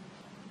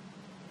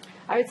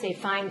 I would say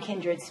find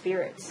kindred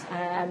spirits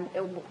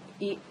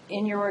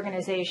in your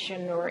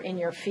organization or in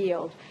your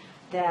field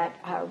that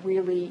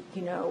really,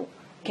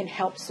 can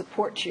help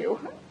support you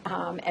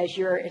as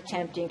you're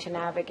attempting to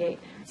navigate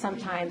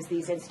sometimes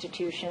these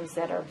institutions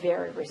that are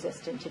very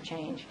resistant to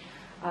change.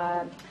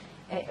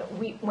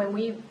 When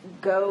we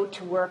go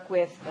to work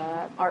with,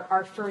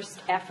 our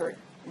first effort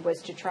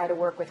was to try to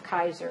work with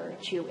Kaiser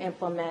to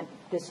implement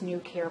this new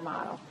care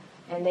model.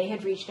 And they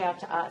had reached out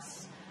to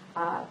us.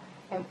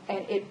 And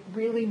it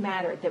really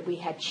mattered that we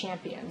had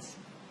champions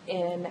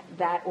in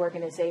that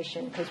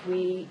organization because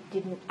we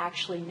didn't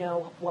actually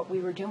know what we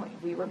were doing.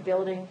 We were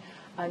building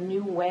a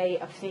new way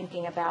of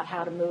thinking about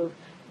how to move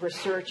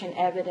research and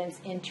evidence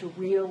into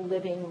real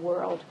living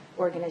world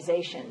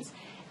organizations.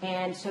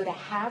 And so to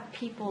have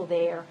people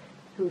there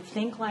who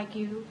think like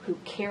you, who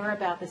care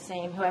about the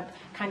same, who have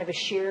kind of a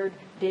shared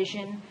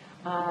vision,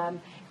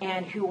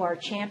 and who are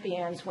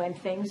champions when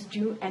things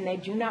do, and they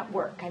do not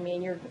work. I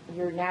mean,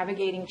 you're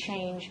navigating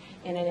change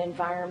in an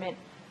environment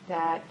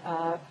that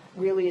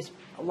really is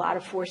a lot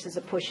of forces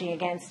are pushing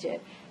against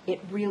it. It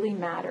really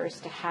matters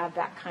to have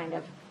that kind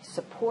of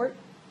support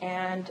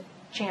and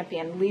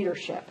champion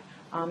leadership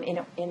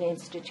in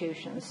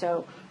institutions.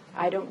 So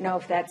I don't know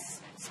if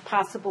that's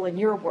possible in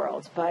your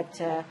world, but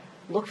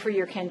look for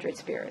your kindred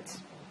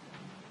spirits.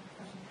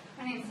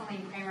 My name is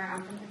Celine Kramer.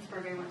 I'm from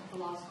Pittsburgh. I went to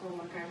the law school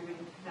and graduated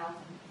in 2000.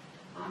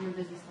 I'm a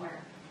business lawyer.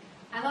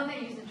 I love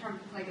that you use the term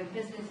like a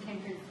business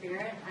kindred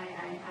spirit.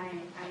 I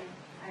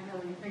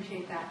really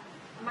appreciate that.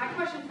 My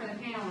question for the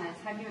panel is,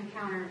 have you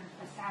encountered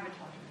a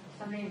saboteur?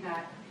 Somebody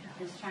that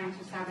is trying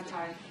to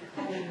sabotage your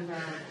goals or,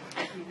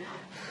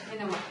 in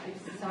the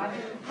workplace? So I've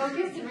been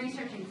focused and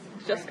researching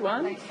Just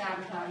one? like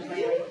sabotage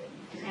lately.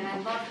 And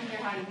I'd love to hear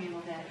how you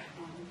handled it.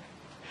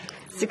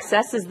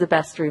 Success is the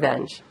best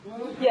revenge.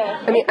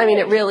 Yeah. I mean,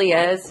 it really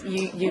is.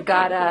 You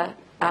gotta.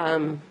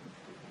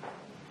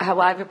 How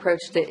I've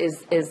approached it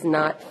is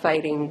not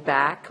fighting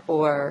back,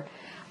 or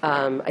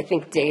I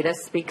think data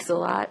speaks a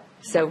lot.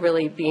 So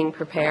really being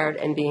prepared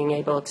and being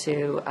able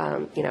to,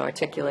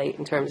 articulate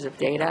in terms of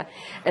data.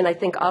 And I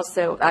think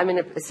also I'm in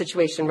a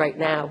situation right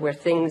now where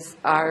things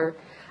are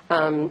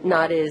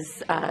not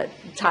as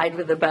tied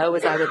with a bow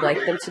as I would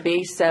like them to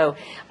be. So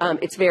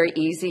it's very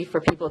easy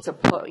for people to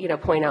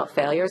point out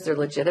failures. They're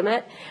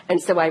legitimate.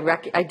 And so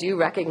I do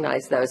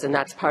recognize those, and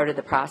that's part of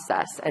the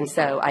process. And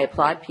so I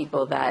applaud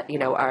people that,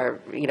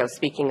 are,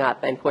 speaking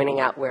up and pointing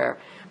out where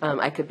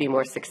I could be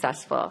more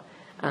successful.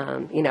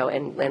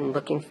 And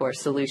looking for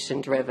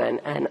solution-driven,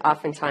 and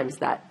oftentimes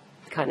that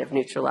kind of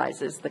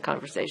neutralizes the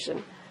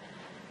conversation.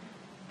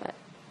 But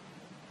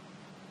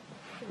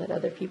let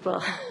other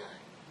people.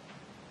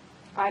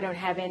 I don't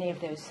have any of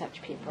those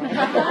such people. Well,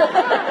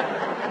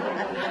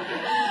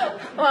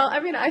 I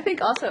mean, I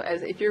think also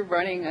as if you're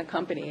running a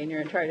company and you're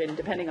in charge, and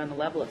depending on the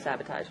level of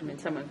sabotage, I mean,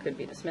 someone could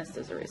be dismissed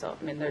as a result.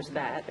 I mean, there's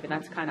that. I mean,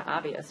 that's kind of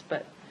obvious,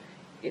 but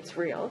it's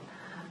real.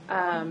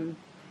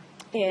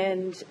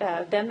 And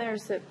then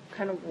there's the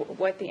kind of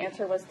what the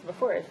answer was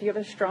before. If you have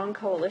a strong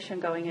coalition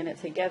going in it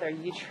together,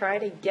 you try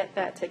to get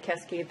that to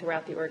cascade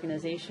throughout the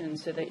organization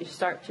so that you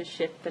start to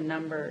shift the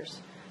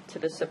numbers to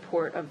the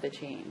support of the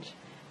change.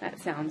 That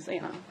sounds,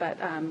 but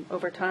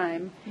over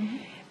time,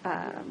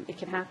 it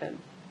can happen.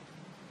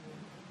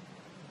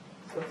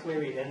 So let's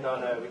maybe end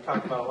on we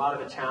talked about a lot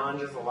of the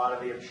challenges, a lot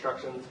of the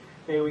obstructions.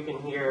 Maybe we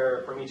can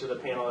hear from each of the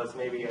panelists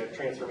maybe a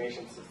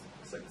transformation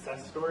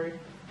success story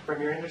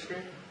from your industry.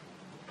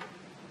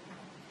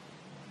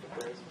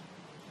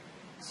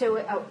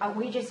 So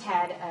we just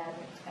had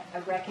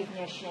a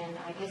recognition,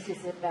 I guess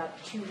it's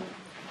about two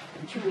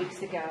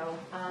weeks ago.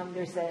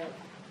 There's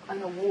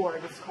an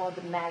award. It's called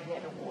the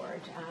Magnet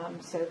Award.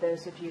 So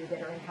those of you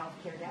that are in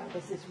healthcare now,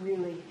 this is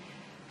really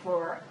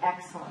for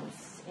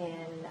excellence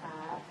in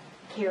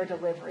care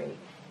delivery.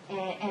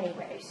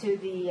 Anyway, so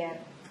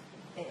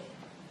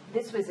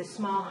this was a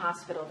small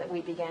hospital that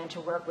we began to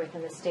work with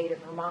in the state of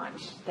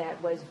Vermont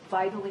that was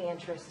vitally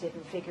interested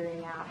in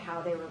figuring out how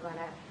they were going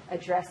to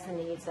address the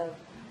needs of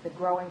the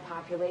growing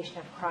population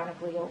of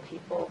chronically ill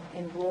people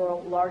in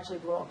largely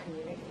rural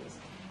communities.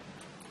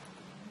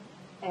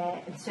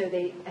 And so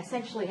they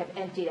essentially have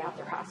emptied out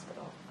their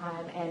hospital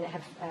and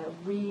have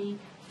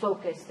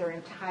refocused their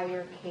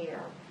entire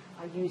care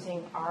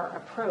using our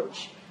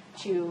approach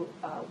to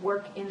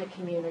work in the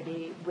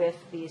community with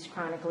these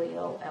chronically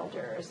ill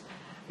elders.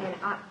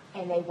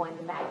 And they won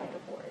the Magnet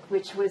Award,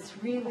 which was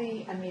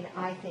really,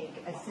 I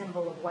think, a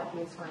symbol of what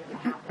is going to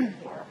happen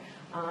here.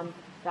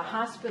 The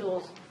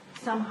hospitals,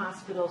 some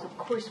hospitals, of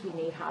course we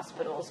need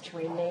hospitals to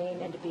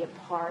remain and to be a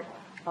part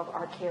of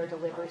our care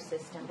delivery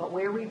system. But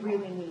where we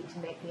really need to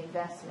make the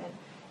investment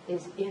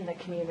is in the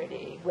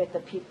community with the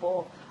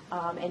people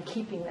and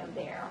keeping them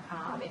there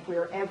if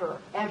we're ever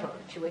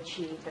to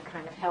achieve the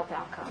kind of health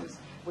outcomes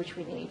which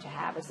we need to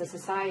have as a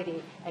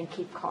society and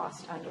keep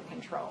costs under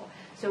control.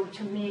 So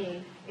to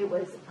me, it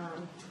was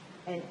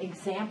an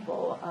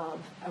example of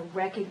a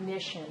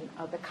recognition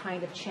of the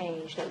kind of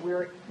change that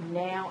we're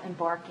now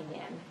embarking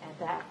in and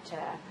that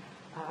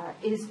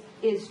is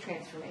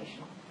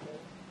transformational.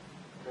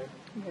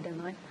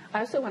 I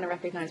also want to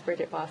recognize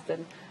Bridget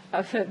Boston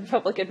of the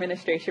Public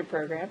Administration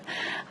Program.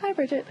 Hi,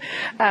 Bridget.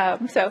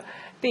 I'm going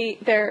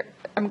to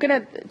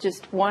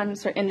just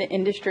in the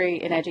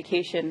industry in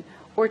education.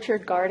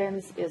 Orchard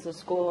Gardens is a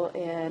school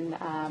in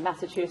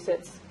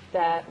Massachusetts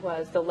that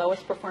was the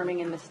lowest performing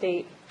in the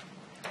state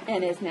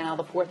and is now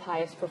the fourth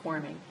highest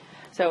performing.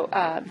 So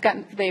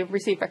they've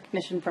received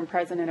recognition from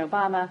President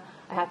Obama.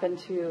 I happened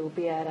to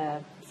be at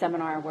a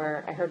seminar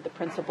where I heard the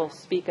principal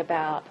speak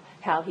about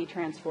how he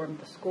transformed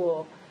the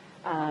school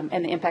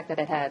and the impact that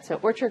it had. So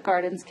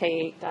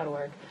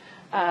orchardgardens.org.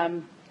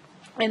 And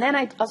then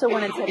I also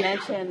wanted to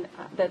mention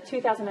the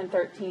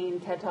 2013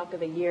 TED Talk of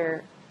the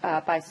Year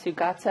by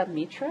Sugata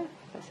Mitra.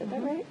 If I said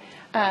that right.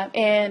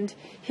 And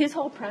his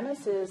whole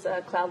premise is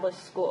a cloudless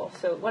school.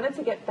 So wanted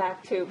to get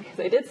back to, because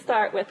I did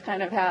start with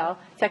kind of how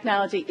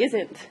technology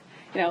isn't,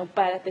 but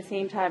at the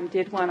same time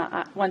did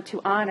want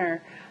to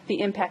honor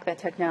the impact that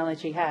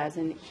technology has.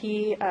 And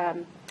he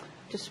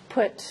just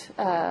put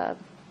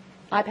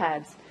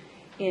iPads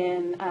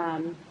in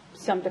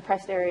some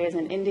depressed areas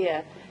in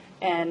India,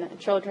 and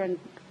children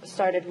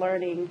started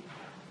learning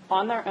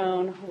on their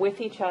own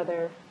with each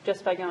other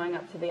just by going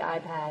up to the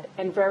iPad,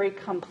 and very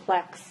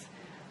complex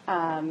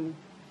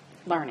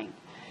learning.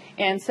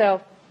 And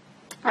so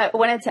I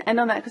wanted to end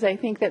on that because I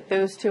think that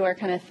those two are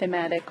kind of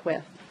thematic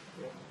with.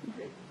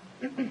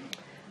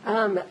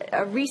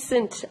 A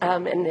recent,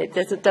 and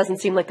it doesn't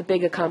seem like a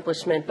big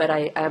accomplishment, but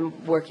I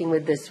am working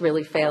with this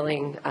really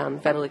failing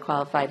federally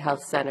qualified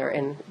health center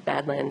in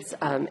Badlands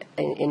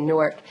in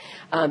Newark,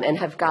 and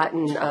have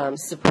gotten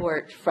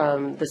support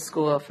from the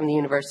school, from the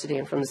university,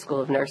 and from the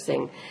School of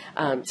Nursing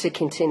to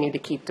continue to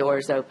keep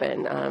doors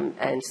open.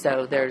 And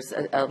so there's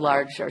a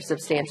large or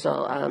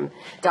substantial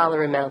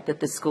dollar amount that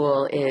the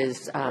school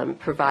is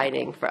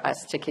providing for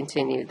us to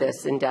continue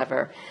this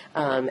endeavor,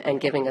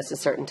 and giving us a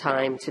certain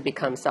time to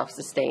become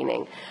self-sustaining.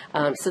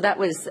 So that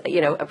was,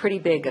 a pretty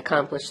big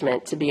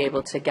accomplishment to be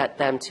able to get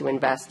them to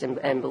invest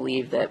and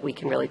believe that we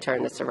can really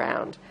turn this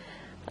around.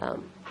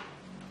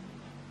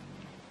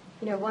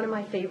 One of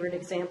my favorite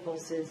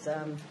examples is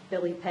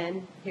Billy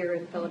Penn here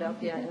in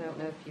Philadelphia. I don't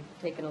know if you've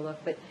taken a look,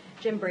 but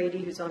Jim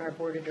Brady, who's on our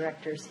board of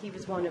directors, he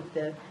was one of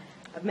the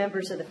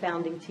members of the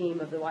founding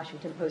team of the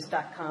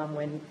WashingtonPost.com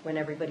when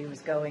everybody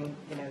was going,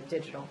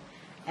 digital.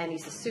 And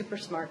he's a super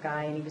smart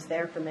guy, and he was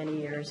there for many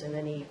years, and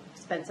then he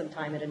spent some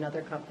time at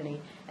another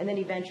company, and then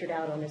he ventured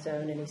out on his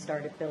own, and he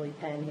started Billy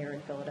Penn here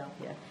in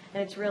Philadelphia.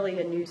 And it's really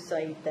a news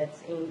site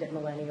that's aimed at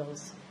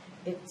millennials.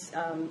 It's,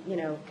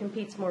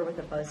 competes more with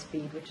the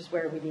BuzzFeed, which is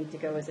where we need to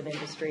go as an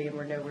industry, and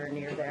we're nowhere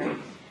near there.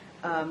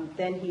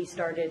 Then he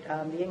started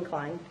The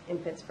Incline in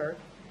Pittsburgh,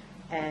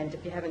 and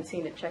if you haven't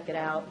seen it, check it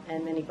out.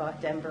 And then he bought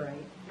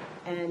Denverite.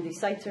 And the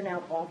sites are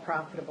now all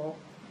profitable.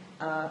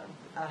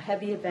 A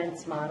heavy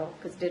events model,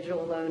 because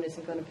digital alone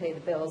isn't going to pay the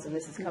bills, and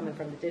this is coming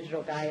from the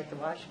digital guy at the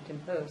Washington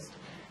Post.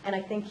 And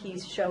I think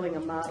he's showing a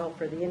model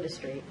for the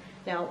industry.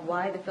 Now,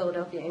 why the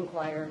Philadelphia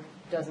Inquirer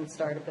doesn't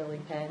start a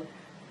Billy Penn,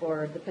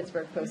 or the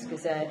Pittsburgh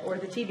Post-Gazette, or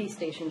the TV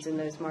stations in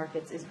those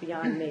markets is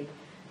beyond me,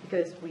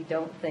 because we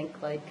don't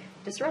think like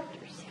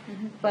disruptors.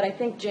 But I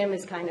think Jim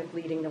is kind of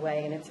leading the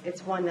way, and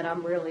it's one that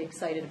I'm really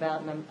excited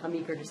about, and I'm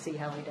eager to see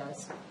how he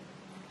does.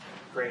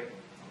 Great.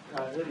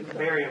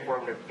 Very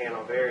informative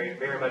panel. Very,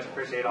 very much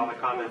appreciate all the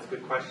comments,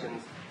 good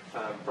questions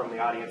from the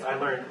audience. I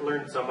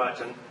learned so much,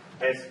 and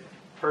I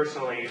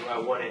personally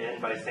want to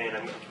end by saying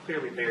I'm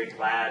clearly very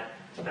glad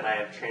that I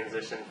have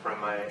transitioned from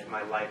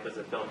my life as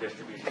a film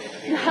distribution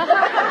engineer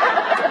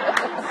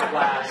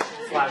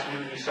slash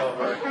movie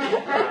shelver,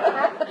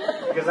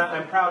 because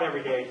I'm proud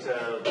every day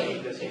to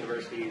lead this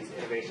university's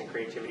Innovation,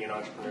 Creativity, and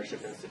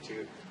Entrepreneurship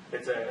Institute.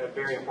 It's a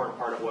very important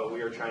part of what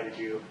we are trying to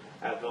do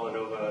at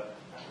Villanova.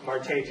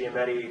 Marte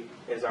Giametti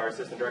is our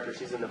assistant director.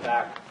 She's in the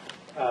back.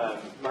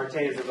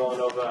 Marte is a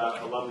Villanova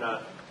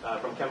alumna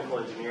from chemical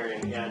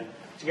engineering, and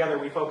together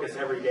we focus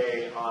every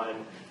day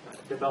on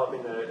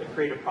developing the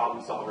creative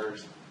problem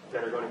solvers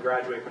that are going to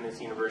graduate from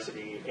this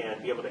university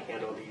and be able to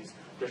handle these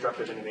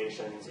disruptive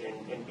innovations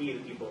and be the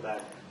people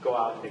that go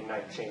out and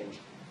ignite change.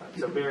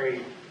 So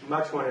very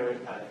much want to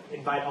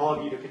invite all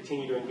of you to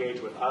continue to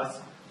engage with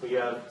us. We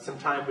have some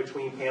time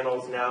between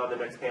panels now. The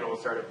next panel will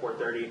start at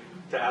 4:30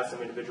 to ask some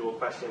individual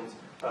questions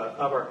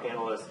of our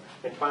panelists.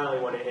 And finally,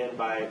 want to end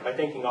by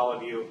thanking all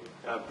of you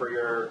for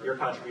your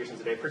contributions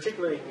today,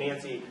 particularly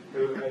Nancy,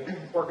 who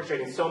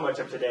orchestrating so much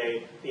of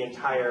today, the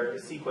entire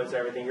sequence,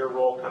 everything, your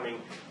role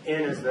coming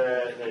in as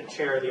the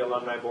chair of the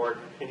alumni board,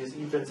 and just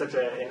you've been such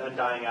an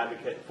undying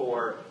advocate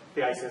for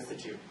the ICE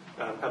Institute,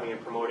 coming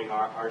and promoting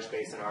our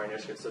space and our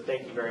initiatives. So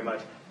thank you very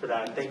much for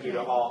that, and thank you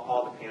to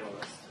all the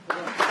panelists.